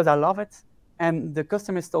because I love it. And the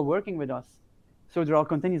customer is still working with us. So there are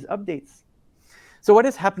continuous updates. So what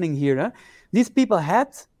is happening here? These people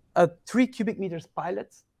had a 3 cubic meters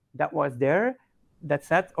pilot that was there that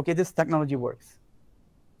said, okay, this technology works.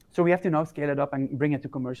 So we have to now scale it up and bring it to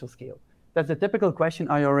commercial scale. That's the typical question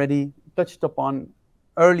I already touched upon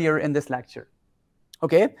earlier in this lecture.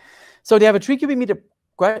 Okay, so they have a 3 cubic meter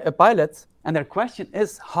pilot, and their question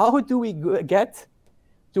is, how do we get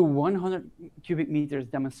to 100 cubic meters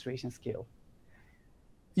demonstration scale?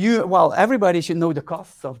 Well, everybody should know the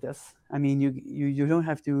costs of this. I mean, you don't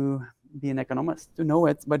have to be an economist to know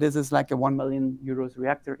it, but this is like a 1 million euros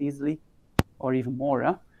reactor easily, or even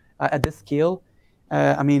more at this scale.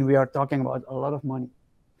 I mean, we are talking about a lot of money.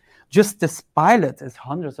 Just this pilot is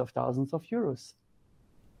hundreds of thousands of euros.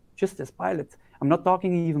 Just this pilot. I'm not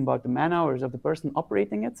talking even about the man hours of the person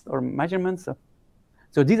operating it or measurements.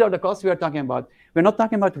 So these are the costs we are talking about. We're not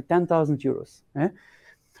talking about 10,000 euros.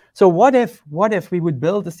 So what if we would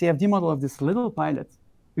build a CFD model of this little pilot?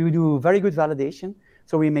 We would do very good validation.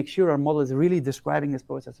 So we make sure our model is really describing this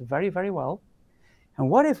process very, very well. And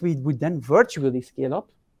what if we would then virtually scale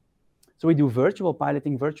up? So we do virtual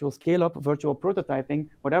piloting, virtual scale up, virtual prototyping,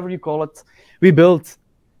 whatever you call it. We build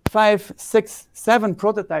 5, 6, 7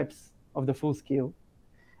 prototypes of the full scale.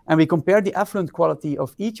 And we compare the effluent quality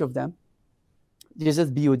of each of them. This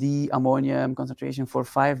is BOD, ammonium concentration for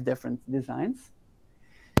 5 different designs.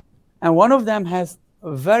 And one of them has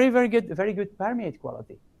very, very good permeate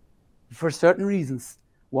quality for certain reasons.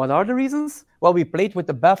 What are the reasons? Well, we played with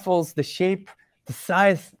the baffles, the shape, the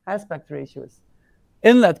size, aspect ratios,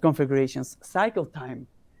 inlet configurations, cycle time.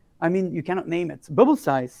 I mean, you cannot name it. Bubble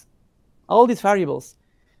size, all these variables.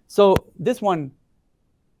 So this one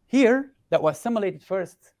here that was simulated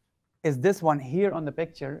first is this one here on the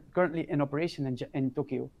picture, currently in operation in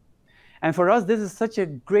Tokyo. And for us, this is such a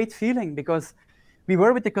great feeling because we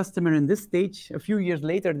were with the customer in this stage. A few years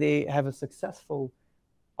later, they have a successful,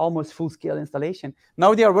 almost full-scale installation.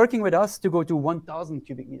 Now they are working with us to go to 1,000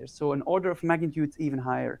 cubic meters, so an order of magnitude even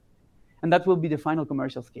higher. And that will be the final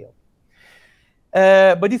commercial scale.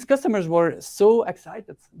 But these customers were so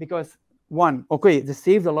excited because, one, okay, they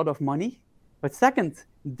saved a lot of money. But second,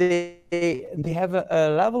 they have a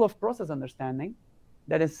level of process understanding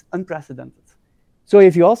that is unprecedented. So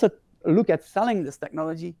if you also look at selling this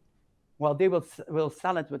technology, well, they will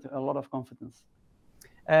sell it with a lot of confidence.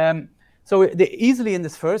 So they easily, in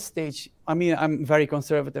this first stage, I mean, I'm very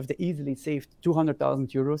conservative, they easily saved 200,000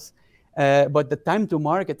 euros. But the time to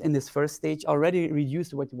market in this first stage already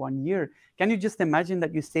reduced with 1 year. Can you just imagine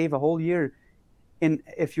that you save a whole year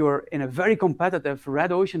if you're in a very competitive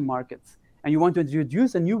red ocean market and you want to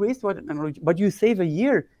introduce a new wastewater technology, but you save a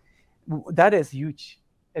year? That is huge.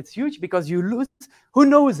 It's huge because you lose. Who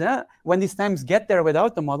knows, when these times get there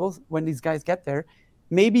without the models, when these guys get there,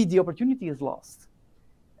 maybe the opportunity is lost.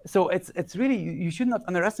 So it's really, you should not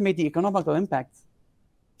underestimate the economical impact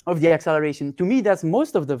of the acceleration. To me, that's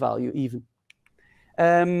most of the value even.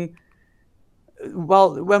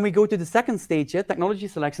 Well, when we go to the second stage, technology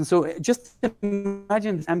selection. So just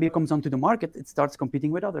imagine this MBO comes onto the market, it starts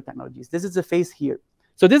competing with other technologies. This is the phase here.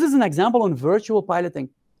 So this is an example on virtual piloting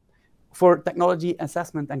for technology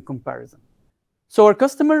assessment and comparison. So our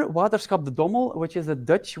customer, Waterschap de Dommel, which is a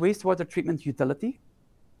Dutch wastewater treatment utility,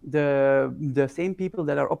 the same people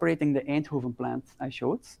that are operating the Eindhoven plant I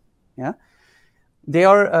showed, yeah, they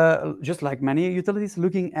are, just like many utilities,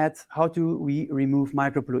 looking at how do we remove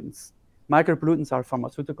micropollutants. Micropollutants are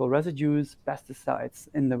pharmaceutical residues, pesticides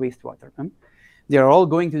in the wastewater. They are all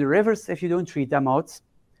going to the rivers if you don't treat them out.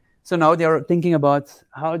 So now they are thinking about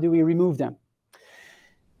how do we remove them.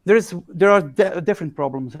 There are different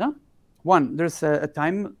problems. One, there's a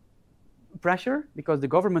time pressure because the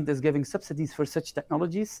government is giving subsidies for such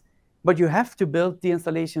technologies, but you have to build the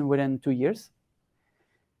installation within 2 years.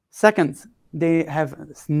 Second, they have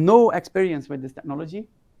no experience with this technology.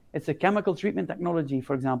 It's a chemical treatment technology,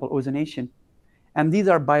 for example, ozonation. And these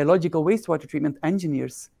are biological wastewater treatment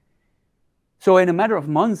engineers. So in a matter of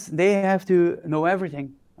months, they have to know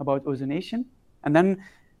everything about ozonation and then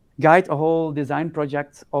guide a whole design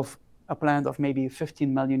project of a plant of maybe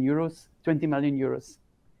 15 million euros, 20 million euros.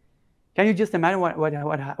 Can you just imagine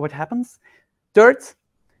what happens? Third,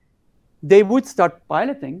 they would start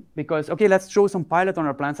piloting because, okay, let's throw some pilot on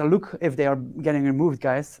our plants and look if they are getting removed,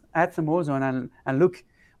 guys. Add some ozone and look.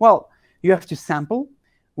 Well, you have to sample.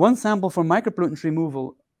 One sample for micropollutant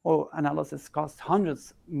removal or analysis costs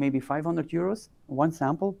hundreds, maybe 500 euros. One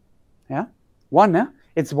sample, yeah?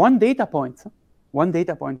 It's one data point. One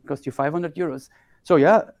data point costs you 500 euros. So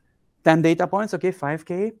yeah, 10 data points, okay,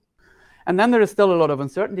 5K. And then there is still a lot of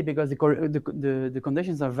uncertainty because the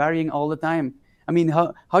conditions are varying all the time. I mean,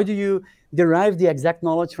 how do you derive the exact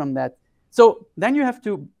knowledge from that? So then you have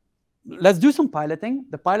to, let's do some piloting.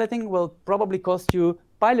 The piloting will probably cost you,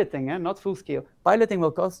 not full scale. Piloting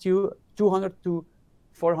will cost you 200 to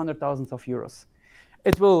 400,000 of euros.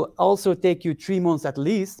 It will also take you 3 months at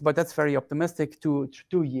least, but that's very optimistic, to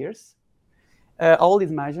 2 years. All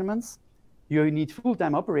these measurements, you need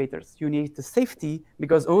full-time operators. You need the safety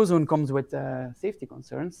because ozone comes with safety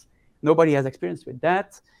concerns. Nobody has experience with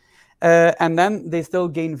that. And then they still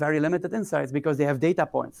gain very limited insights because they have data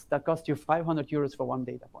points that cost you 500 euros for one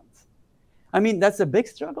data point. I mean, that's a big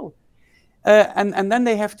struggle. And then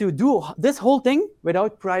they have to do this whole thing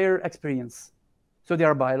without prior experience. So they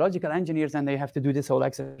are biological engineers and they have to do this whole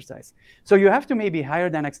exercise. So you have to maybe hire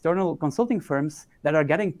then external consulting firms that are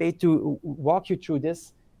getting paid to walk you through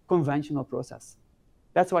this conventional process.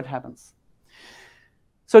 That's what happens.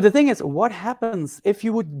 So the thing is, what happens if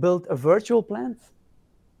you would build a virtual plant?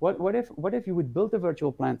 What if you would build a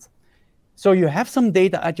virtual plant? So you have some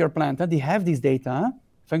data at your plant. They have these data.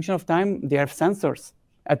 Function of time, they have sensors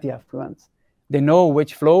at the effluent. They know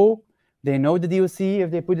which flow. They know the DOC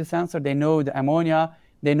if they put the sensor. They know the ammonia.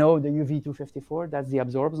 They know the UV254. That's the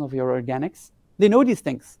absorption of your organics. They know these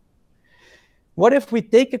things. What if we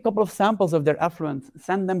take a couple of samples of their effluent,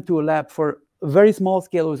 send them to a lab for very small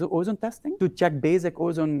scale ozone testing to check basic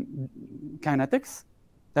ozone kinetics?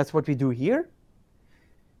 That's what we do here.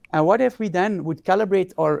 And what if we then would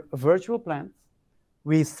calibrate our virtual plant?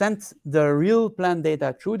 We send the real plant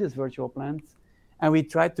data through this virtual plant, and we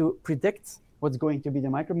try to predict what's going to be the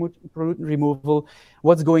micropollutant removal,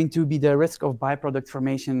 what's going to be the risk of byproduct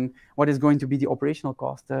formation, what is going to be the operational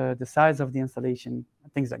cost, the size of the installation,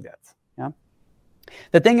 things like that. Yeah.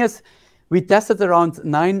 The thing is, we tested around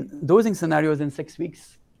 9 dosing scenarios in 6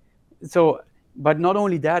 weeks. So, but not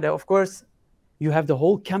only that, of course, you have the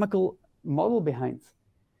whole chemical model behind.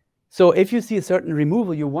 So if you see a certain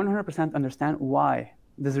removal, you 100% understand why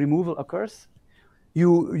this removal occurs.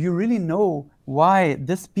 You really know why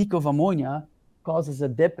this peak of ammonia causes a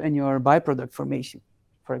dip in your byproduct formation,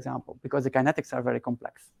 for example, because the kinetics are very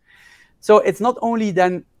complex. So it's not only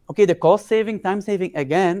then, okay, the cost saving, time saving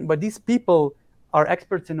again, but these people are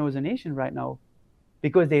experts in ozonation right now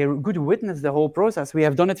because they could witness the whole process. We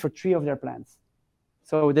have done it for 3 of their plants.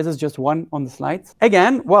 So this is just one on the slides.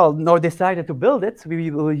 Again, well, now decided to build it.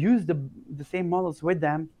 We will use the same models with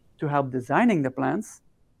them to help designing the plants.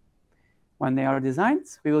 When they are designed,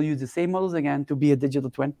 we will use the same models again to be a digital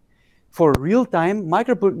twin for real-time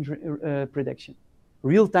micropollutant prediction,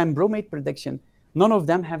 real-time bromate prediction. None of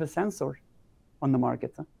them have a sensor on the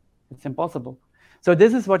market. Huh? It's impossible. So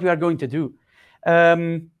this is what we are going to do.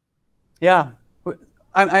 Yeah,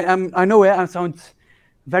 I know I sound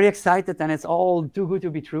very excited, and it's all too good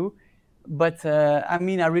to be true. But I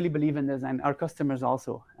mean, I really believe in this, and our customers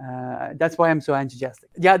also. That's why I'm so enthusiastic.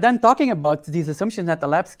 Yeah, then talking about these assumptions at the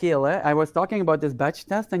lab scale, I was talking about this batch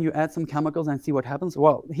test, and you add some chemicals and see what happens.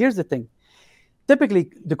 Well, here's the thing.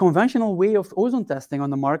 Typically, the conventional way of ozone testing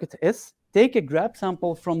on the market is take a grab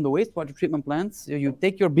sample from the wastewater treatment plants. So you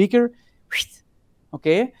take your beaker,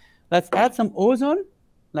 okay, let's add some ozone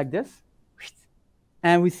like this,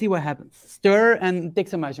 and we see what happens. Stir and take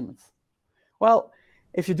some measurements. Well,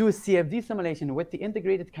 if you do a CFD simulation with the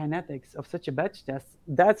integrated kinetics of such a batch test,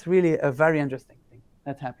 that's really a very interesting thing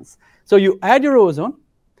that happens. So you add your ozone,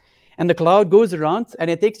 and the cloud goes around, and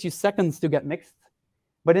it takes you seconds to get mixed.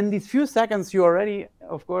 But in these few seconds, you already,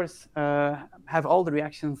 of course, have all the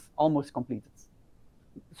reactions almost completed.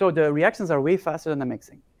 So the reactions are way faster than the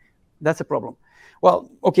mixing. That's a problem.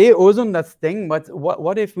 Well, OK, ozone, that's the thing. But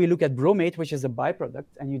what if we look at bromate, which is a byproduct,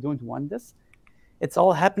 and you don't want this? It's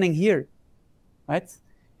all happening here. Right?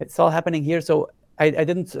 It's all happening here. So I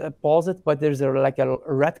didn't pause it, but there's like a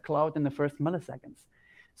red cloud in the first milliseconds.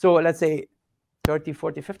 So let's say 30,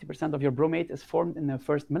 40, 50% of your bromate is formed in the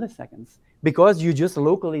first milliseconds because you just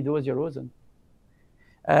locally dose your ozone.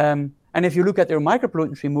 And if you look at your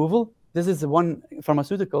micropollutant removal, this is the one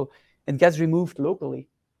pharmaceutical. It gets removed locally.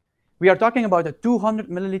 We are talking about a 200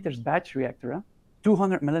 milliliters batch reactor, huh?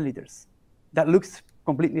 200 milliliters. That looks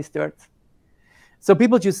completely stirred. So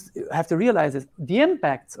people just have to realize this. The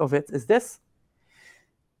impact of it is this.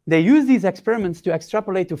 They use these experiments to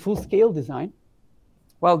extrapolate to full-scale design.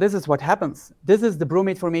 Well, this is what happens. This is the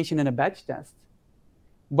bromate formation in a batch test.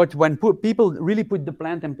 But when people really put the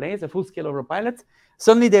plant in place, a full-scale over a pilot,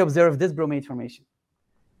 suddenly they observe this bromate formation.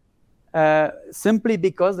 Simply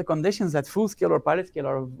because the conditions at full-scale or pilot scale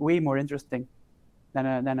are way more interesting than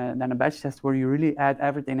a batch test where you really add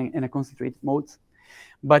everything in a concentrated mode.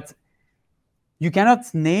 But you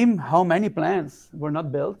cannot name how many plants were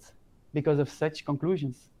not built because of such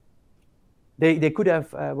conclusions. They could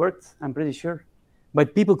have worked, I'm pretty sure.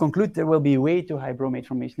 But people conclude there will be way too high bromate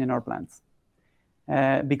formation in our plants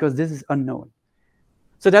because this is unknown.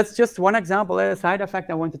 So that's just one example, a side effect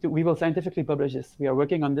I wanted to. We will scientifically publish this. We are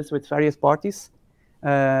working on this with various parties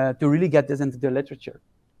to really get this into the literature.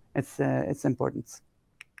 It's important.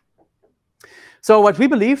 So what we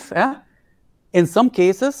believe, in some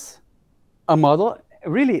cases, a model,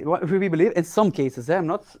 really, what we believe, in some cases,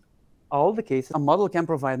 not all the cases, a model can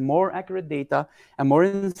provide more accurate data and more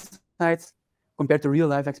insights compared to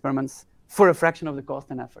real-life experiments for a fraction of the cost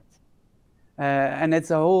and effort. And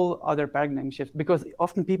it's a whole other paradigm shift, because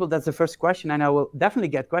often people, that's the first question, and I will definitely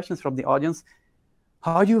get questions from the audience.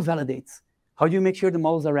 How do you validate? How do you make sure the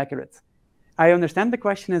models are accurate? I understand the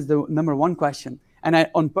question is the number one question. And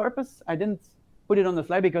on purpose, I didn't put it on the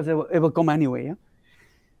slide because it will come anyway. Yeah?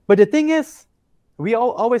 But the thing is, we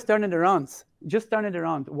always turn it around. Just turn it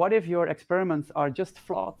around. What if your experiments are just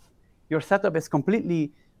flawed? Your setup is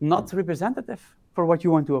completely not representative for what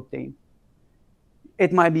you want to obtain.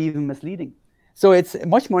 It might be even misleading. So it's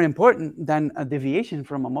much more important than a deviation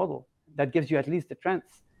from a model that gives you at least the trends.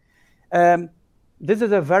 This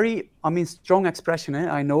is a very, strong expression,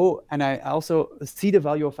 I know, and I also see the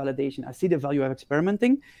value of validation. I see the value of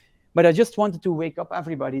experimenting, but I just wanted to wake up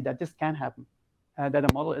everybody that this can happen. That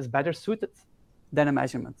a model is better suited than a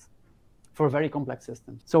measurement for very complex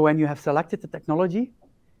systems. So when you have selected the technology,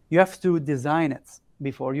 you have to design it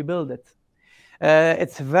before you build it.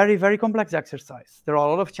 It's a very, very complex exercise. There are a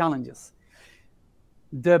lot of challenges.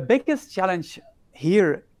 The biggest challenge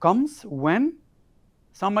here comes when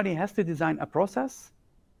somebody has to design a process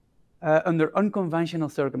under unconventional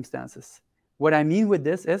circumstances. What I mean with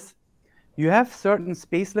this is you have certain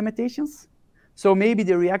space limitations. So maybe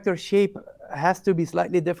the reactor shape has to be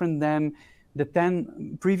slightly different than the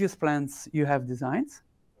 10 previous plants you have designed,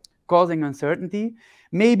 causing uncertainty.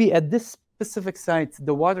 Maybe at this specific site,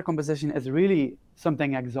 the water composition is really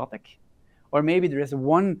something exotic. Or maybe there is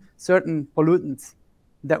one certain pollutant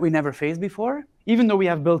that we never faced before, even though we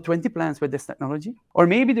have built 20 plants with this technology. Or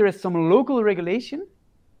maybe there is some local regulation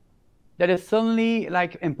that is suddenly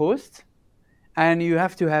imposed, and you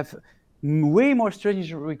have to have way more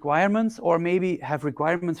stringent requirements, or maybe have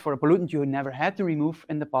requirements for a pollutant you never had to remove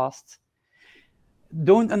in the past.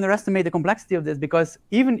 don't underestimate the complexity of this, because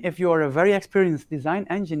even if you are a very experienced design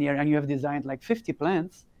engineer and you have designed like 50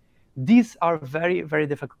 plants, these are very, very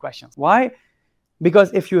difficult questions. Why?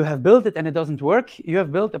 Because if you have built it and it doesn't work, you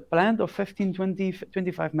have built a plant of 15, 20,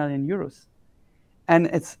 25 million euros. And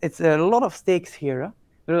it's a lot of stakes here. Huh?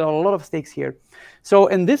 There are a lot of stakes here. So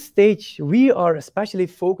in this stage, we are especially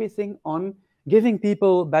focusing on giving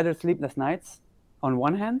people better sleepless nights on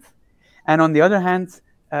one hand, and on the other hand,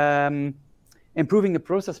 improving the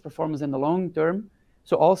process performance in the long term.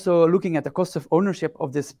 So also looking at the cost of ownership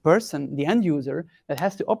of this person, the end user, that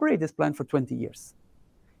has to operate this plant for 20 years.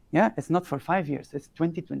 Yeah, it's not for 5 years, it's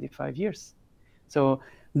 20, 25 years. So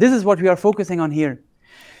this is what we are focusing on here.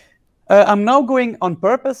 I'm now going on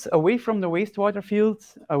purpose away from the wastewater field,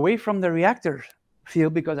 away from the reactor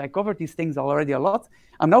field, because I covered these things already a lot.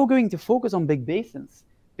 I'm now going to focus on big basins,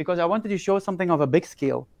 because I wanted to show something of a big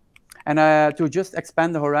scale and to just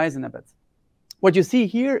expand the horizon a bit. What you see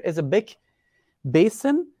here is a big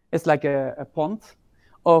basin. It's like a pond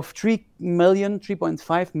of 3 million,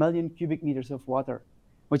 3.5 million cubic meters of water,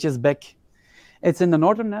 which is big. It's in the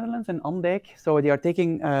northern Netherlands, in Andijk. So they are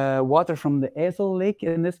taking water from the IJssel Lake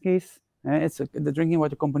in this case. It's the drinking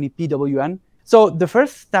water company PWN. So the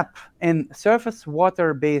first step in surface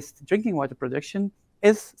water-based drinking water production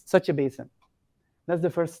is such a basin. That's the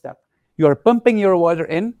first step. You are pumping your water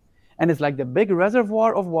in, and it's like the big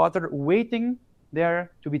reservoir of water waiting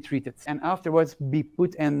there to be treated, and afterwards be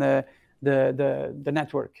put in the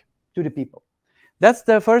network to the people. That's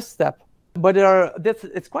the first step. But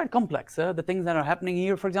it's quite complex, the things that are happening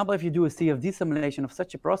here. For example, if you do a CFD simulation of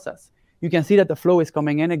such a process, you can see that the flow is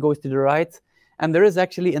coming in, it goes to the right, and there is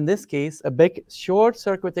actually, in this case, a big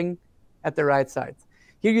short-circuiting at the right side.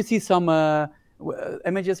 Here you see some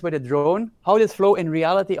images with a drone, how this flow in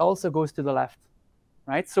reality also goes to the left,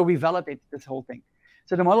 right? So we validate this whole thing.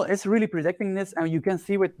 So the model is really predicting this, and you can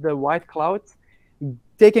see with the white cloud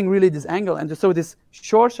taking really this angle. And so this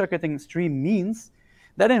short-circuiting stream means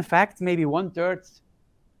that in fact, maybe 1/3,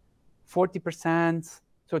 40%,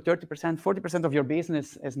 so 30%, 40% of your basin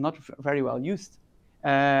is not very well used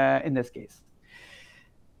in this case.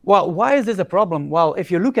 Well, why is this a problem? Well,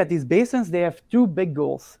 if you look at these basins, they have two big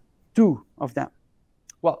goals, two of them.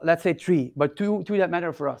 Well, let's say three, but two that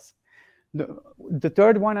matter for us. The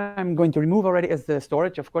third one I'm going to remove already is the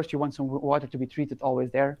storage. Of course, you want some water to be treated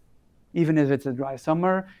always there. Even if it's a dry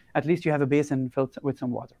summer, at least you have a basin filled with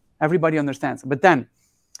some water. Everybody understands. But then,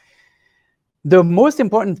 the most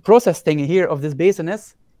important process thing here of this basin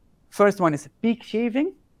is, first one is peak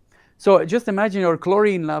shaving. So just imagine your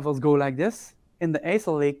chlorine levels go like this in the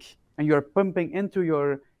IJssel Lake, and you're pumping into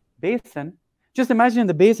your basin. Just imagine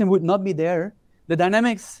the basin would not be there. The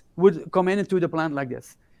dynamics would come into the plant like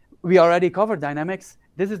this. We already covered dynamics.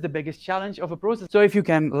 This is the biggest challenge of a process. So if you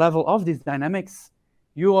can level off these dynamics,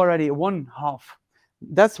 you already one half.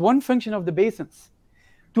 That's one function of the basins.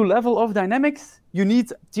 To level off dynamics, you need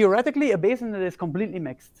theoretically a basin that is completely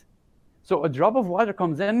mixed. So a drop of water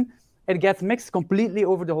comes in, it gets mixed completely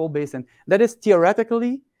over the whole basin. That is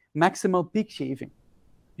theoretically maximal peak shaving.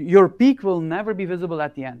 Your peak will never be visible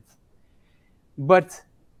at the end. But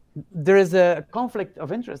there is a conflict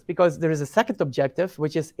of interest, because there is a second objective,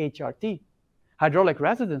 which is HRT, hydraulic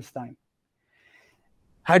residence time.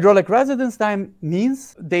 Hydraulic residence time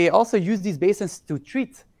means they also use these basins to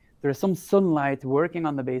treat. There is some sunlight working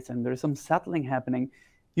on the basin. There is some settling happening.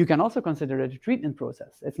 You can also consider it a treatment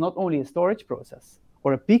process. It's not only a storage process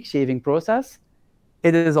or a peak shaving process.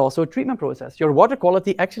 It is also a treatment process. Your water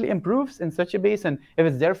quality actually improves in such a basin if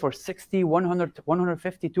it's there for 60, 100,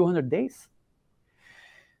 150, 200 days.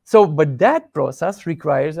 So, but that process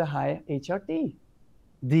requires a high HRT.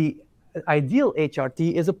 The ideal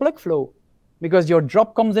HRT is a plug flow, because your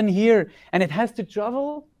drop comes in here and it has to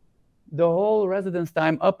travel the whole residence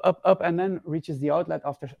time up, and then reaches the outlet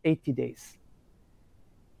after 80 days.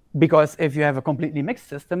 Because if you have a completely mixed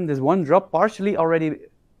system, this one drop partially already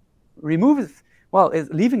removes, well, is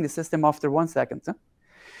leaving the system after 1 second. Huh?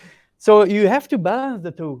 So you have to balance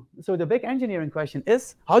the two. So the big engineering question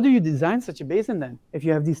is, how do you design such a basin then, if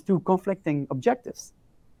you have these two conflicting objectives?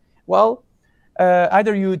 Well,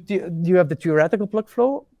 either you have the theoretical plug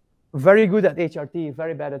flow, very good at HRT,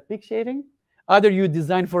 very bad at peak shaving. Either you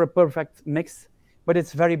design for a perfect mix, but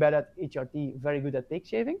it's very bad at HRT, very good at peak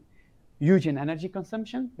shaving. Huge in energy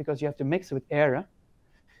consumption, because you have to mix with air.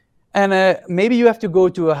 And maybe you have to go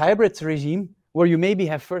to a hybrid regime, where you maybe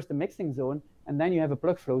have first a mixing zone, and then you have a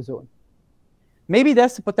plug flow zone. Maybe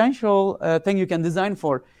that's the potential thing you can design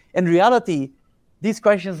for. In reality, these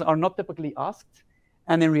questions are not typically asked.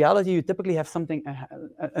 And in reality, you typically have something,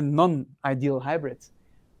 a non-ideal hybrid,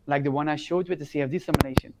 like the one I showed with the CFD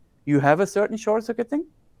simulation. You have a certain short circuiting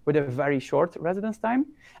with a very short residence time,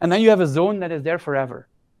 and then you have a zone that is there forever,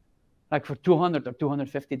 like for 200 or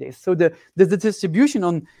 250 days. So the distribution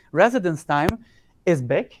on residence time is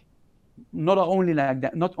big. Not only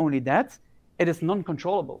that, it is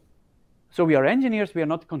non-controllable. So we are engineers, we are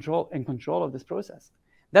not in control of this process.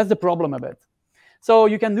 That's the problem a bit. So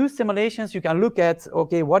you can do simulations, you can look at,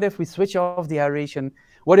 okay, what if we switch off the aeration?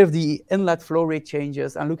 What if the inlet flow rate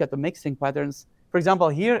changes, and look at the mixing patterns? For example,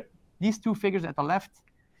 here, these two figures at the left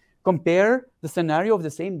compare the scenario of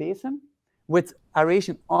the same basin with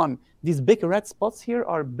aeration on. These big red spots here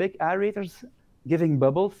are big aerators giving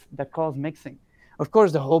bubbles that cause mixing. Of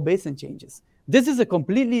course, the whole basin changes. This is a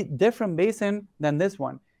completely different basin than this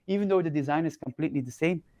one, even though the design is completely the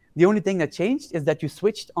same. The only thing that changed is that you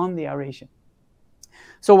switched on the aeration.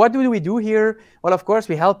 So what do we do here? Well, of course,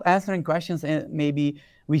 we help answering questions. Maybe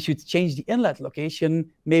we should change the inlet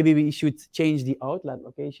location. Maybe we should change the outlet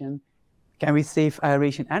location. Can we save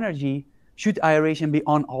aeration energy? Should aeration be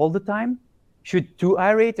on all the time? Should 2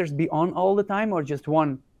 aerators be on all the time, or just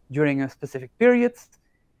one during a specific period?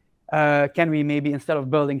 Can we maybe, instead of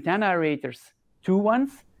building 10 aerators, 2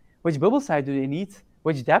 ones? Which bubble size do they need?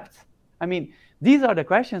 Which depth? I mean, these are the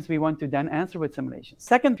questions we want to then answer with simulations.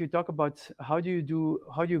 Second, you talk about how do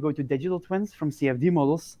you go to digital twins from CFD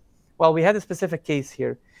models? Well, we had a specific case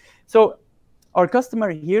here. So our customer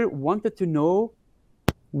here wanted to know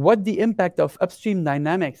what the impact of upstream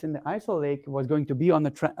dynamics in the ISO lake was going to be on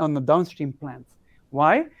the downstream plant.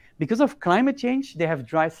 Why? Because of climate change, they have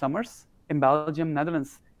dry summers in Belgium,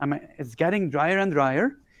 Netherlands. I mean, it's getting drier and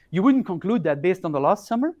drier. You wouldn't conclude that based on the last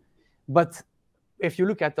summer, but if you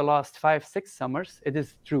look at the last 5, 6 summers, it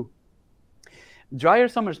is true. Drier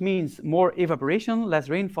summers means more evaporation, less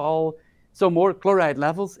rainfall, so more chloride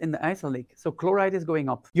levels in the ISO lake. So chloride is going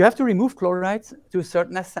up. You have to remove chloride to a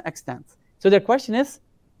certain extent. So the question is,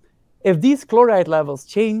 if these chloride levels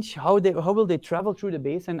change, how will they travel through the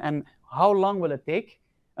basin, and how long will it take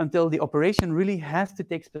until the operation really has to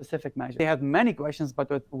take specific measures? They had many questions, but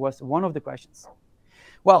it was one of the questions.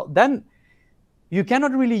 Well, then you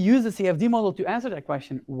cannot really use the CFD model to answer that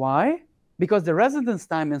question. Why? Because the residence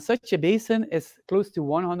time in such a basin is close to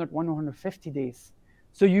 100, 150 days.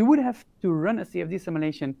 So you would have to run a CFD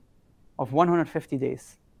simulation of 150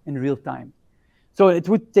 days in real time. So it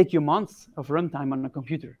would take you months of runtime on a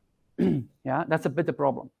computer. Yeah, that's a bit the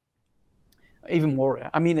problem. Even more.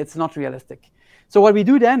 I mean, it's not realistic. So what we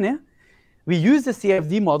do then, we use the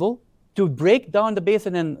CFD model to break down the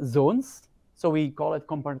basin in zones. So we call it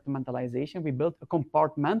compartmentalization. We built a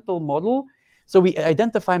compartmental model. So we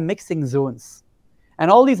identify mixing zones. And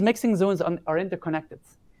all these mixing zones are interconnected.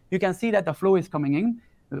 You can see that the flow is coming in.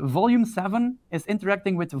 Volume 7 is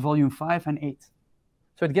interacting with volume 5 and 8.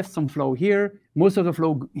 So it gives some flow here, most of the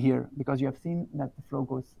flow here, because you have seen that the flow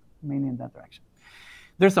goes mainly in that direction.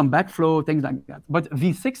 There's some backflow, things like that. But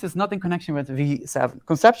V6 is not in connection with V7.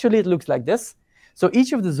 Conceptually, it looks like this. So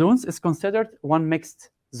each of the zones is considered one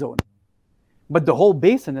mixed zone. But the whole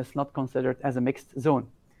basin is not considered as a mixed zone.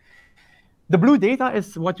 The blue data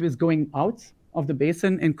is what is going out of the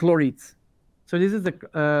basin in chlorides. So this is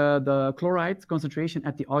the chloride concentration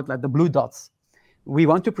at the outlet, the blue dots. We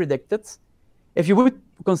want to predict it. If you would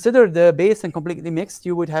consider the basin completely mixed,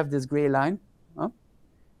 you would have this gray line.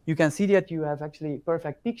 You can see that you have actually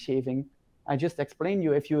perfect peak shaving. I just explained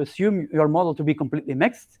you, if you assume your model to be completely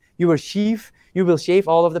mixed, you will shave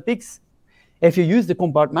all of the peaks. If you use the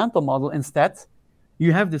compartmental model instead,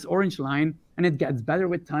 you have this orange line, and it gets better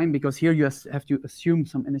with time, because here you have to assume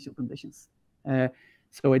some initial conditions.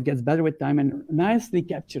 So it gets better with time and nicely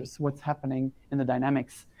captures what's happening in the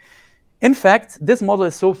dynamics. In fact, this model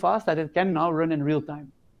is so fast that it can now run in real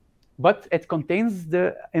time. But it contains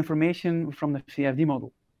the information from the CFD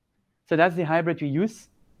model. So that's the hybrid we use.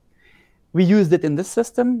 We used it in this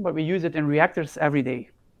system, but we use it in reactors every day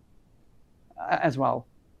as well.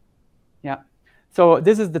 Yeah. So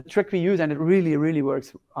this is the trick we use, and it really, really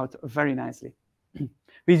works out very nicely.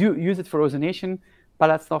 We do use it for ozonation,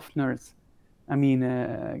 pellet softeners, I mean,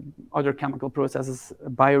 other chemical processes,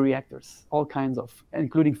 bioreactors, all kinds of,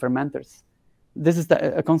 including fermenters. This is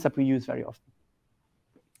a concept we use very often.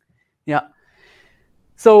 Yeah.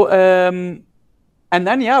 So, and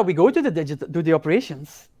then, yeah, we go to the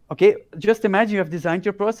operations. Okay, just imagine you have designed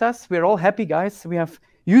your process. We're all happy, guys. We have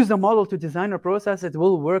used the model to design our process. It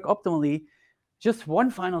will work optimally. Just one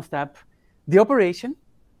final step, the operation.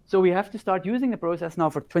 So we have to start using the process now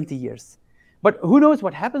for 20 years. But who knows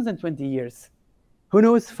what happens in 20 years? Who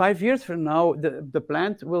knows 5 years from now, the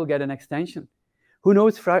plant will get an extension. Who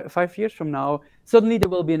knows 5 years from now, suddenly there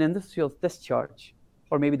will be an industrial discharge,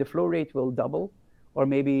 or maybe the flow rate will double, or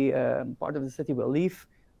maybe part of the city will leave.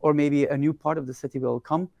 or maybe a new part of the city will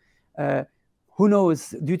come. Who knows,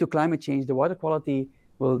 due to climate change, the water quality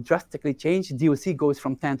will drastically change. DOC goes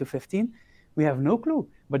from 10 to 15. We have no clue,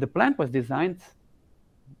 but the plant was designed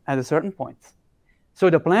at a certain point. So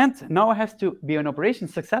the plant now has to be in operation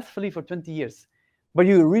successfully for 20 years. But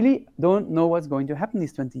you really don't know what's going to happen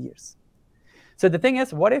these 20 years. So the thing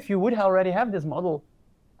is, what if you would already have this model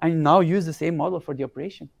and now use the same model for the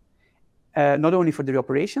operation? Not only for the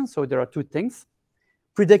operation, so there are two things.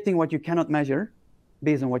 Predicting what you cannot measure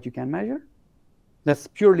based on what you can measure. That's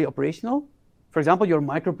purely operational. For example, your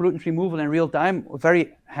micropollutant removal in real time,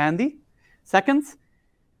 very handy. Second,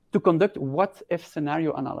 to conduct what-if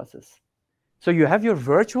scenario analysis. So you have your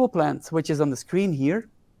virtual plant, which is on the screen here,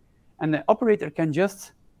 and the operator can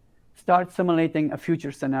just start simulating a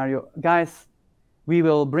future scenario. Guys, we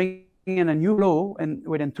will bring in a new flow, and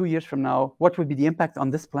within 2 years from now, what would be the impact on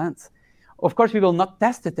this plant? Of course, we will not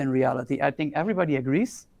test it in reality. I think everybody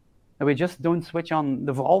agrees that we just don't switch on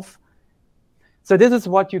the valve. So this is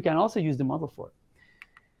what you can also use the model for.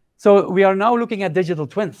 So we are now looking at digital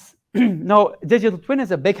twins. Now, digital twin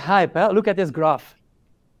is a big hype. Look at this graph.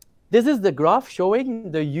 This is the graph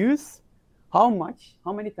showing the use, how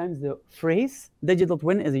many times the phrase digital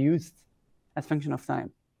twin is used as function of time.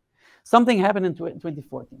 Something happened in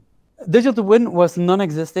 2014. Digital twin was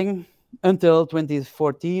non-existing until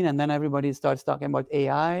 2014, and then everybody starts talking about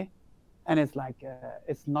AI, and it's like,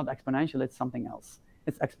 it's not exponential, it's something else.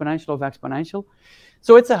 It's exponential of exponential.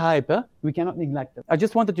 So it's a hype, we cannot neglect it. I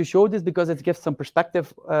just wanted to show this because it gives some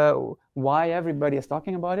perspective why everybody is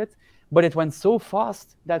talking about it, but it went so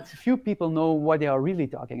fast that few people know what they are really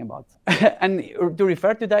talking about. And to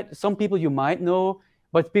refer to that, some people you might know,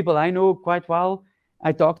 but people I know quite well,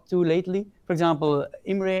 I talked to lately. For example,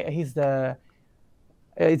 Imre, he's a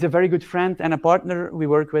very good friend and a partner we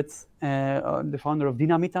work with, the founder of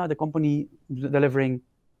Dynamita, the company delivering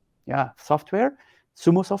software,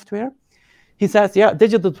 Sumo software. He says, yeah,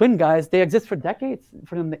 digital twin, guys, they exist for decades,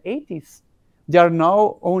 from the 80s. They are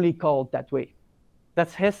now only called that way.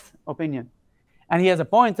 That's his opinion. And he has a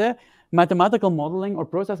point. Mathematical modeling or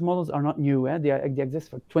process models are not new. They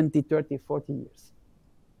exist for 20, 30, 40 years.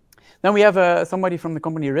 Then we have somebody from the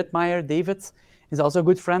company, Rittmeyer, David. He's also a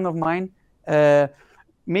good friend of mine.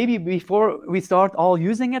 Maybe before we start all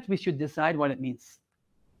using it, we should decide what it means.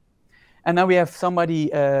 And now we have somebody,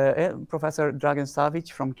 Professor Dragan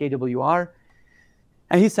Savic from KWR.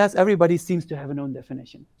 And he says everybody seems to have an own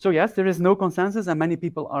definition. So yes, there is no consensus, and many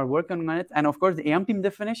people are working on it. And of course, the AM team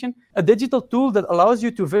definition, a digital tool that allows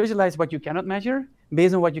you to visualize what you cannot measure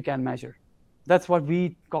based on what you can measure. That's what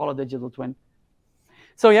we call a digital twin.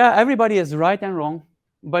 So yeah, everybody is right and wrong.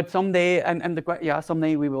 But someday,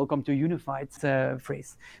 someday we will come to a unified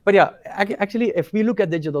phrase. But yeah, actually, if we look at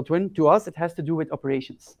digital twin, to us, it has to do with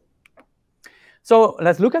operations. So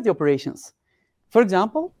let's look at the operations. For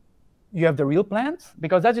example, you have the real plant,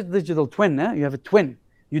 because that's a digital twin. You have a twin.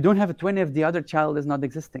 You don't have a twin if the other child is not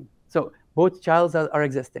existing. So both childs are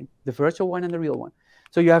existing, the virtual one and the real one.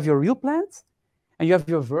 So you have your real plant, and you have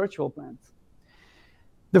your virtual plant.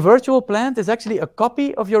 The virtual plant is actually a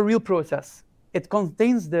copy of your real process. It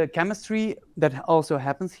contains the chemistry that also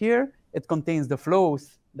happens here. It contains the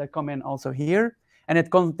flows that come in also here. And it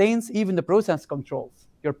contains even the process controls,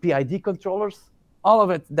 your PID controllers, all of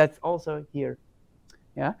it that's also here.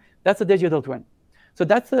 Yeah, that's a digital twin. So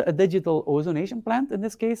that's a digital ozonation plant in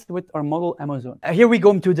this case with our model Amazon. Here we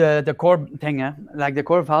go to the core thing, like the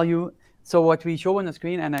core value. So what we show on the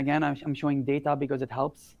screen, and again, I'm showing data because it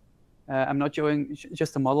helps. I'm not showing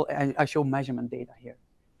just a model, I show measurement data here.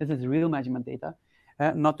 This is real measurement data,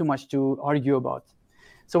 not too much to argue about.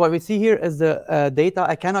 So what we see here is the data.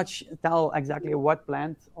 I cannot tell exactly what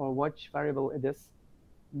plant or which variable it is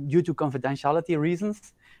due to confidentiality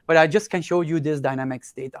reasons, but I just can show you this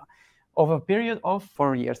dynamics data over a period of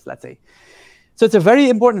 4 years, let's say. So it's a very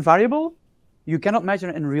important variable. You cannot measure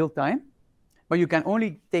it in real time, but you can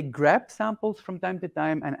only grab samples from time to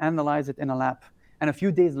time and analyze it in a lab. And a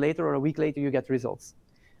few days later or a week later, you get results.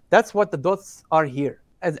 That's what the dots are here.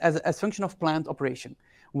 As function of plant operation.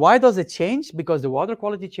 Why does it change? Because the water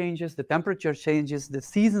quality changes, the temperature changes, the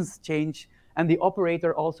seasons change, and the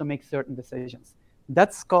operator also makes certain decisions.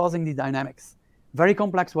 That's causing the dynamics. Very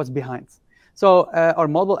complex what's behind. So our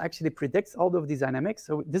model actually predicts all of these dynamics.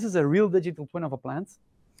 So this is a real digital twin of a plant.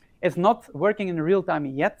 It's not working in real time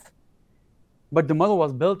yet, but the model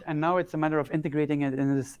was built, and now it's a matter of integrating it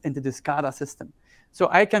into the SCADA system. So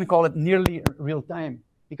I can call it nearly real time,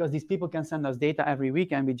 because these people can send us data every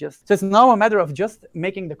week, and so it's now a matter of just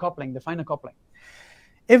making the coupling, the final coupling.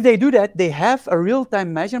 If they do that, they have a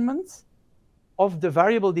real-time measurement of the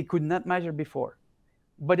variable they could not measure before.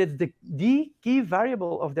 but it's the key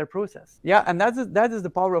variable of their process. Yeah, and that is the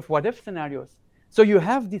power of what-if scenarios. So you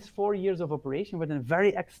have these 4 years of operation with a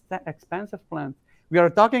very expensive plant. We are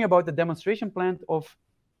talking about the demonstration plant of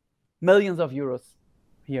millions of euros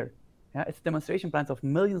here. Yeah, it's a demonstration plant of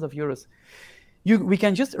millions of euros. We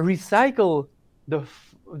can just recycle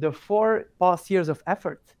the 4 past years of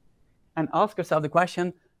effort and ask ourselves the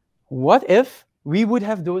question, what if we would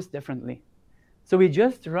have dosed differently? So we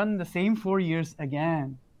just run the same 4 years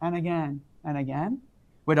again and again and again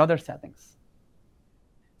with other settings.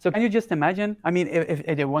 So can you just imagine? I mean,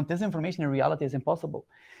 if they want this information, in reality is impossible.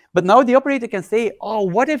 But now the operator can say, oh,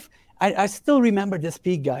 what if, I still remember this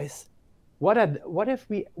peak, guys. What if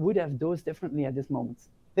we would have dosed differently at this moment?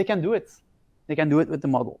 They can do it. They can do it with the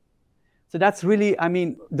model. So that's really, I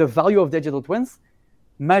mean, the value of digital twins,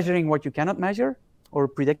 measuring what you cannot measure or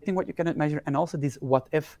predicting what you cannot measure, and also these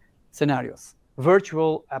what-if scenarios.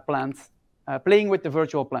 Virtual plants, playing with the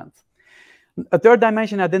virtual plants. A third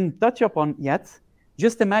dimension I didn't touch upon yet.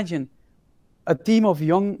 Just imagine a team of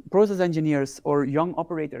young process engineers or young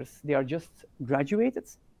operators. They are just graduated,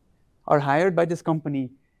 are hired by this company,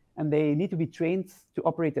 and they need to be trained to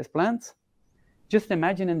operate this plant. Just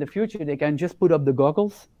imagine in the future they can just put up the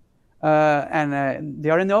goggles and they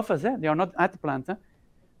are in the office. They are not at the plant.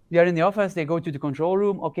 They are in the office. They go to the control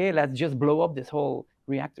room. Okay, let's just blow up this whole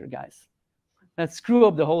reactor, guys. Let's screw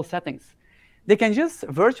up the whole settings. They can just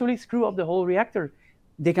virtually screw up the whole reactor.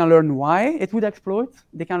 They can learn why it would explode.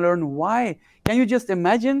 They can learn why. Can you just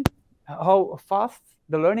imagine how fast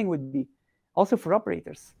the learning would be? Also for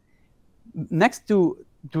operators. Next to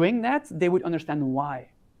doing that, they would understand why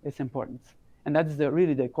it's important. And that is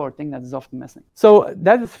really the core thing that is often missing. So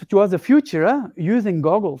that is to us the future, using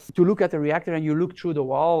goggles to look at the reactor and you look through the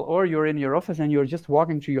wall, or you're in your office and you're just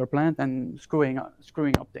walking through your plant and screwing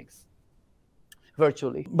up things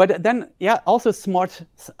virtually. But then, yeah, also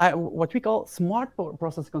what we call smart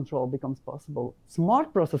process control becomes possible.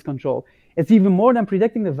 Smart process control, it's even more than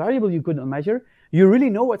predicting the variable you couldn't measure. You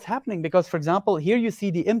really know what's happening because, for example, here you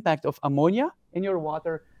see the impact of ammonia in your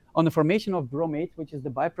water on the formation of bromate, which is the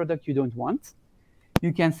byproduct you don't want.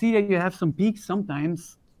 You can see that you have some peaks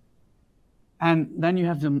sometimes, and then you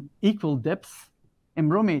have some equal dips in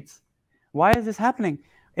bromates. Why is this happening?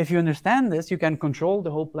 If you understand this, you can control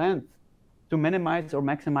the whole plant to minimize or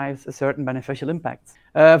maximize a certain beneficial impact.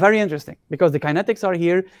 Very interesting, because the kinetics are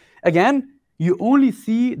here. Again, you only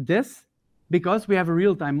see this because we have a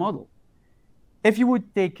real-time model. If you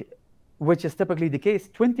would take, which is typically the case,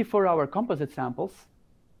 24-hour composite samples,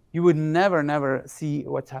 you would never see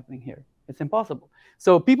what's happening here. It's impossible.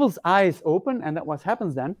 So people's eyes open, and that what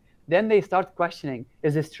happens then they start questioning,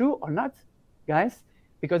 is this true or not, guys?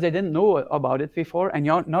 Because they didn't know about it before, and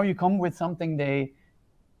now you come with something they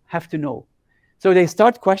have to know. So they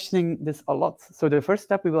start questioning this a lot. So the first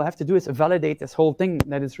step we will have to do is validate this whole thing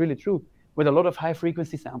that is really true with a lot of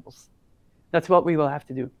high-frequency samples. That's what we will have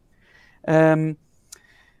to do.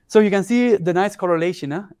 So you can see the nice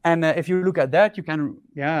correlation. And if you look at that, you can,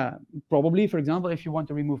 probably, for example, if you want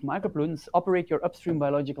to remove micropollutants, operate your upstream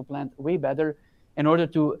biological plant way better in order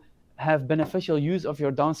to have beneficial use of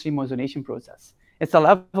your downstream ozonation process. It's a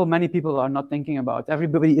level many people are not thinking about.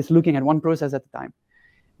 Everybody is looking at one process at a time.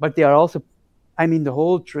 But they are also, I mean, the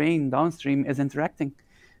whole train downstream is interacting.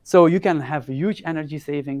 So you can have huge energy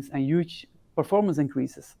savings and huge performance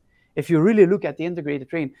increases if you really look at the integrated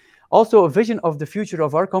train. Also, a vision of the future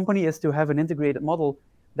of our company is to have an integrated model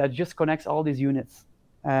that just connects all these units.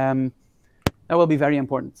 That will be very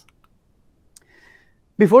important.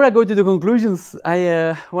 Before I go to the conclusions,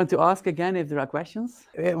 I want to ask again if there are questions.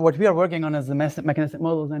 What we are working on is the mechanistic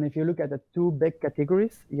models, and if you look at the 2 big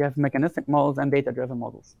categories, you have mechanistic models and data-driven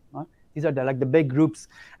models. These are like the big groups.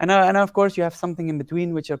 And of course, you have something in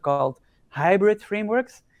between, which are called hybrid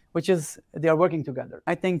frameworks, which is they are working together.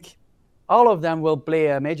 I think all of them will play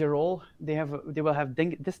a major role. They will have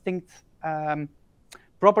distinct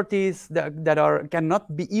properties that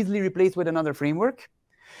cannot be easily replaced with another framework.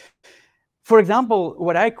 For example,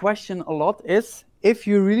 what I question a lot is if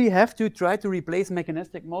you really have to try to replace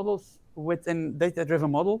mechanistic models with a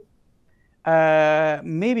data-driven model,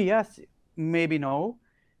 maybe yes, maybe no.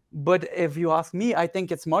 But if you ask me, I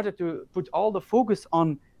think it's smarter to put all the focus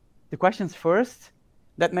on the questions first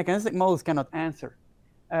that mechanistic models cannot answer.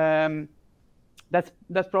 That's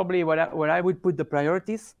probably where I would put the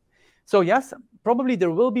priorities. So yes, probably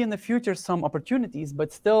there will be in the future some opportunities,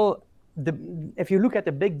 but still, if you look at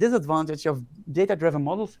the big disadvantage of data-driven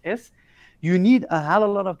models is you need a hell of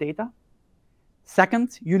a lot of data.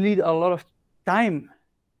 Second, you need a lot of time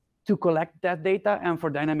to collect that data and for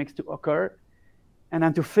dynamics to occur and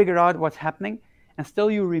then to figure out what's happening, and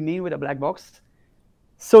still you remain with a black box.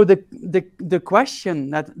 So the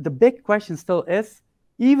question, the big question still is,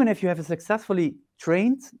 even if you have a successfully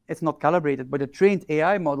trained, it's not calibrated, but a trained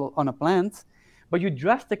AI model on a plant, but you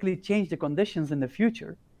drastically change the conditions in the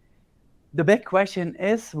future, the big question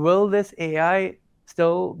is, will this AI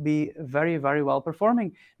still be very, very well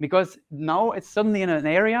performing? Because now it's suddenly in an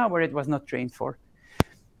area where it was not trained for.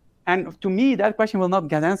 And to me, that question will not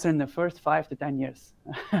get answered in the first 5 to 10 years.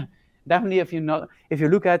 Definitely, if you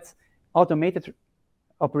look at automated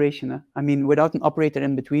operation, I mean, without an operator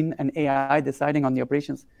in between and AI deciding on the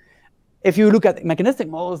operations. If you look at mechanistic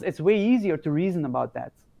models, it's way easier to reason about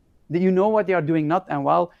that. You know what they are doing not and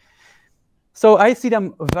well. So I see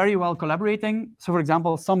them very well collaborating. So for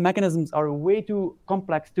example, some mechanisms are way too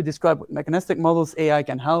complex to describe with mechanistic models. AI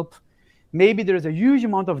can help. Maybe there's a huge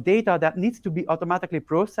amount of data that needs to be automatically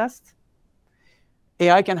processed.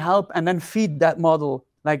 AI can help and then feed that model,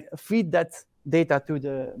 like feed that data to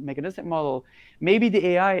the mechanistic model. Maybe the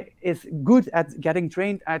AI is good at getting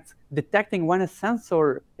trained at detecting when a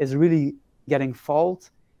sensor is really getting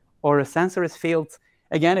fault or a sensor is failed.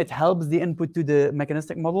 Again, it helps the input to the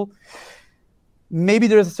mechanistic model. Maybe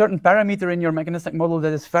there's a certain parameter in your mechanistic model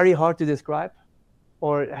that is very hard to describe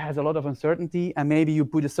or has a lot of uncertainty, and maybe you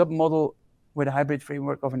put a submodel with a hybrid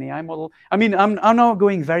framework of an AI model. I mean, I'm now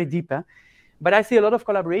going very deep, but I see a lot of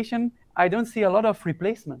collaboration. I don't see a lot of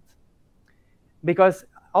replacement. Because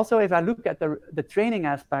also, if I look at the training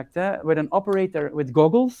aspect with an operator with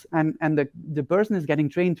goggles and the person is getting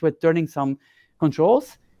trained with turning some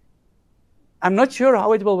controls, I'm not sure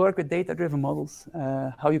how it will work with data-driven models,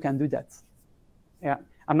 how you can do that. Yeah,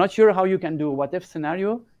 I'm not sure how you can do a what-if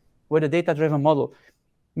scenario with a data-driven model.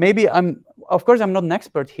 Maybe of course, I'm not an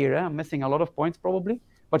expert here. I'm missing a lot of points probably,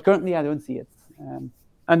 but currently I don't see it.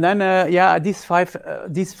 And then, yeah, these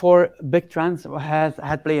 4 big trends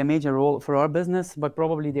had play a major role for our business, but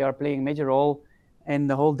probably they are playing a major role in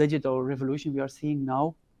the whole digital revolution we are seeing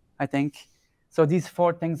now, I think. So these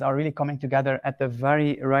 4 things are really coming together at the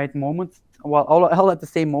very right moment, well, all at the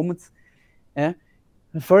same moment. Yeah?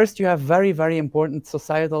 First, you have very, very important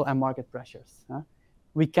societal and market pressures.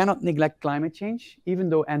 We cannot neglect climate change, even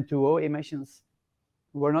though N2O emissions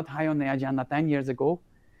were not high on the agenda 10 years ago.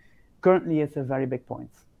 Currently, it's a very big point.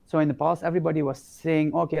 So in the past, everybody was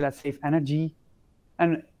saying, okay, let's save energy.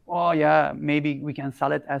 And, oh yeah, maybe we can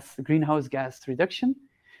sell it as greenhouse gas reduction.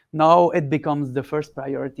 Now it becomes the first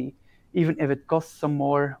priority, even if it costs some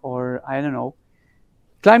more, or I don't know.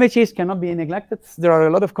 Climate change cannot be neglected. There are a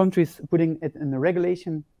lot of countries putting it in the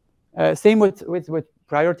regulation. Same with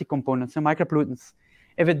priority components and micropollutants.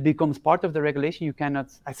 If it becomes part of the regulation, you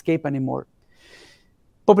cannot escape anymore.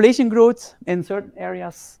 Population growth in certain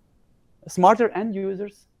areas, smarter end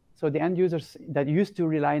users. So the end users that used to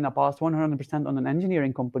rely in the past 100% on an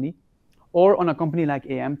engineering company or on a company like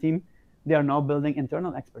AM Team, they are now building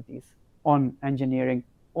internal expertise on engineering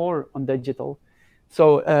or on digital.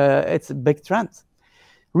 So it's a big trend.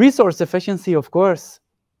 Resource efficiency, of course.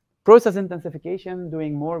 Process intensification,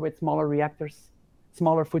 doing more with smaller reactors,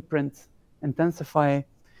 smaller footprint, intensify.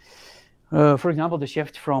 For example, the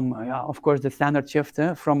shift from, of course, the standard shift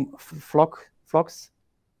from flux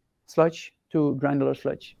sludge to granular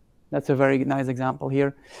sludge. That's a very nice example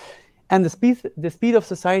here. And the speed of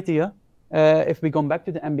society, if we come back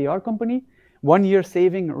to the MBR company, 1 year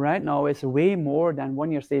saving right now is way more than 1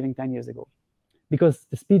 year saving 10 years ago, because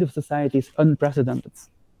the speed of society is unprecedented.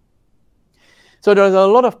 So there's a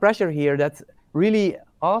lot of pressure here that really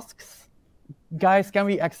asks, guys, can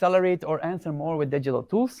we accelerate or answer more with digital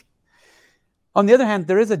tools? On the other hand,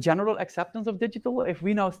 there is a general acceptance of digital. If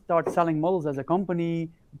we now start selling models as a company,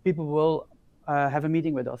 people will have a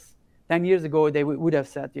meeting with us. 10 years ago, they would have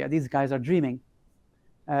said, yeah, these guys are dreaming,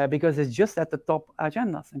 because it's just at the top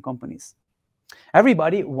agendas in companies.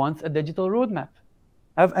 Everybody wants a digital roadmap.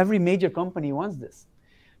 Every major company wants this.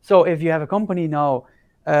 So if you have a company now,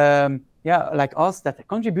 like us, that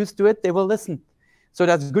contributes to it, they will listen. So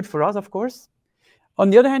that's good for us, of course. On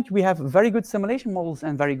the other hand, we have very good simulation models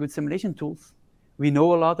and very good simulation tools. We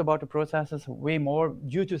know a lot about the processes, way more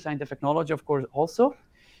due to scientific knowledge, of course, also.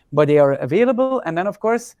 But they are available. And then, of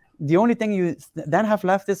course, the only thing you then have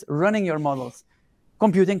left is running your models,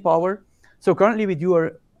 computing power. So currently, we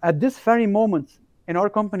do at this very moment in our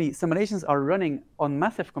company, simulations are running on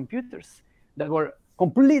massive computers that were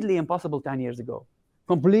completely impossible 10 years ago.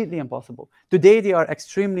 Completely impossible. Today, they are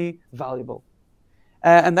extremely valuable.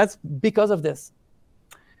 And that's because of this.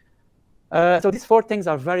 So these 4 things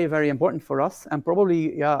are very, very important for us. And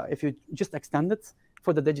probably, yeah, if you just extend it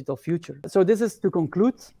for the digital future. So this is to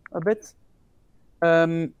conclude a bit.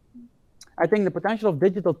 I think the potential of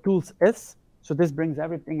digital tools is, so this brings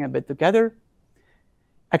everything a bit together.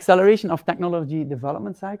 Acceleration of technology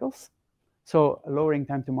development cycles, so lowering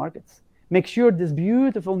time to markets. Make sure this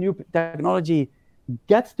beautiful new technology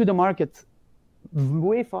gets to the market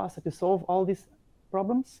way faster to solve all these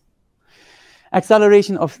problems.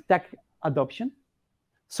 Acceleration of tech adoption,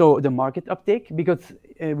 so the market uptake, because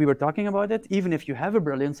we were talking about it, even if you have a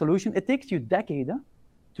brilliant solution, it takes you a decade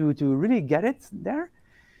to really get it there.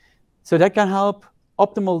 So that can help.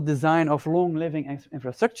 Optimal design of long-living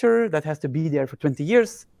infrastructure that has to be there for 20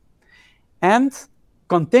 years. And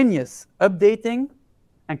continuous updating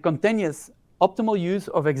and continuous optimal use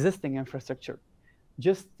of existing infrastructure.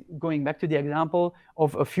 Just going back to the example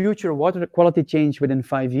of a future water quality change within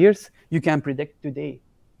 5 years, you can predict today,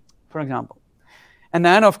 for example. And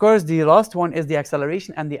then, of course, the last one is the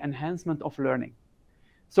acceleration and the enhancement of learning.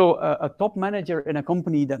 So a top manager in a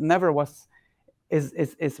company that never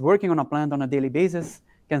is working on a plant on a daily basis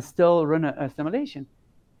can still run a simulation.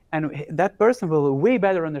 And that person will way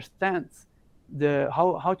better understand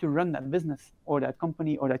how to run that business or that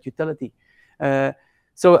company or that utility.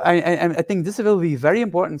 So I think this will be very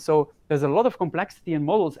important. So there's a lot of complexity in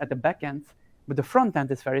models at the back end, but the front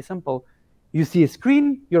end is very simple. You see a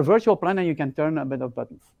screen, your virtual planner, you can turn a bit of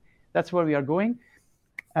buttons. That's where we are going.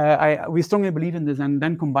 We strongly believe in this, and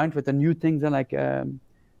then combined with the new things like,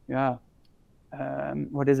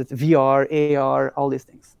 what is it, VR, AR, all these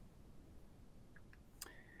things.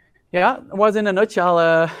 Yeah, it was in a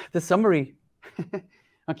nutshell the summary.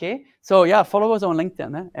 Okay, so yeah, follow us on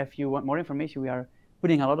LinkedIn. If you want more information, we are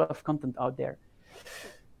putting a lot of content out there.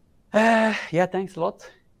 Yeah, thanks a lot,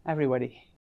 everybody.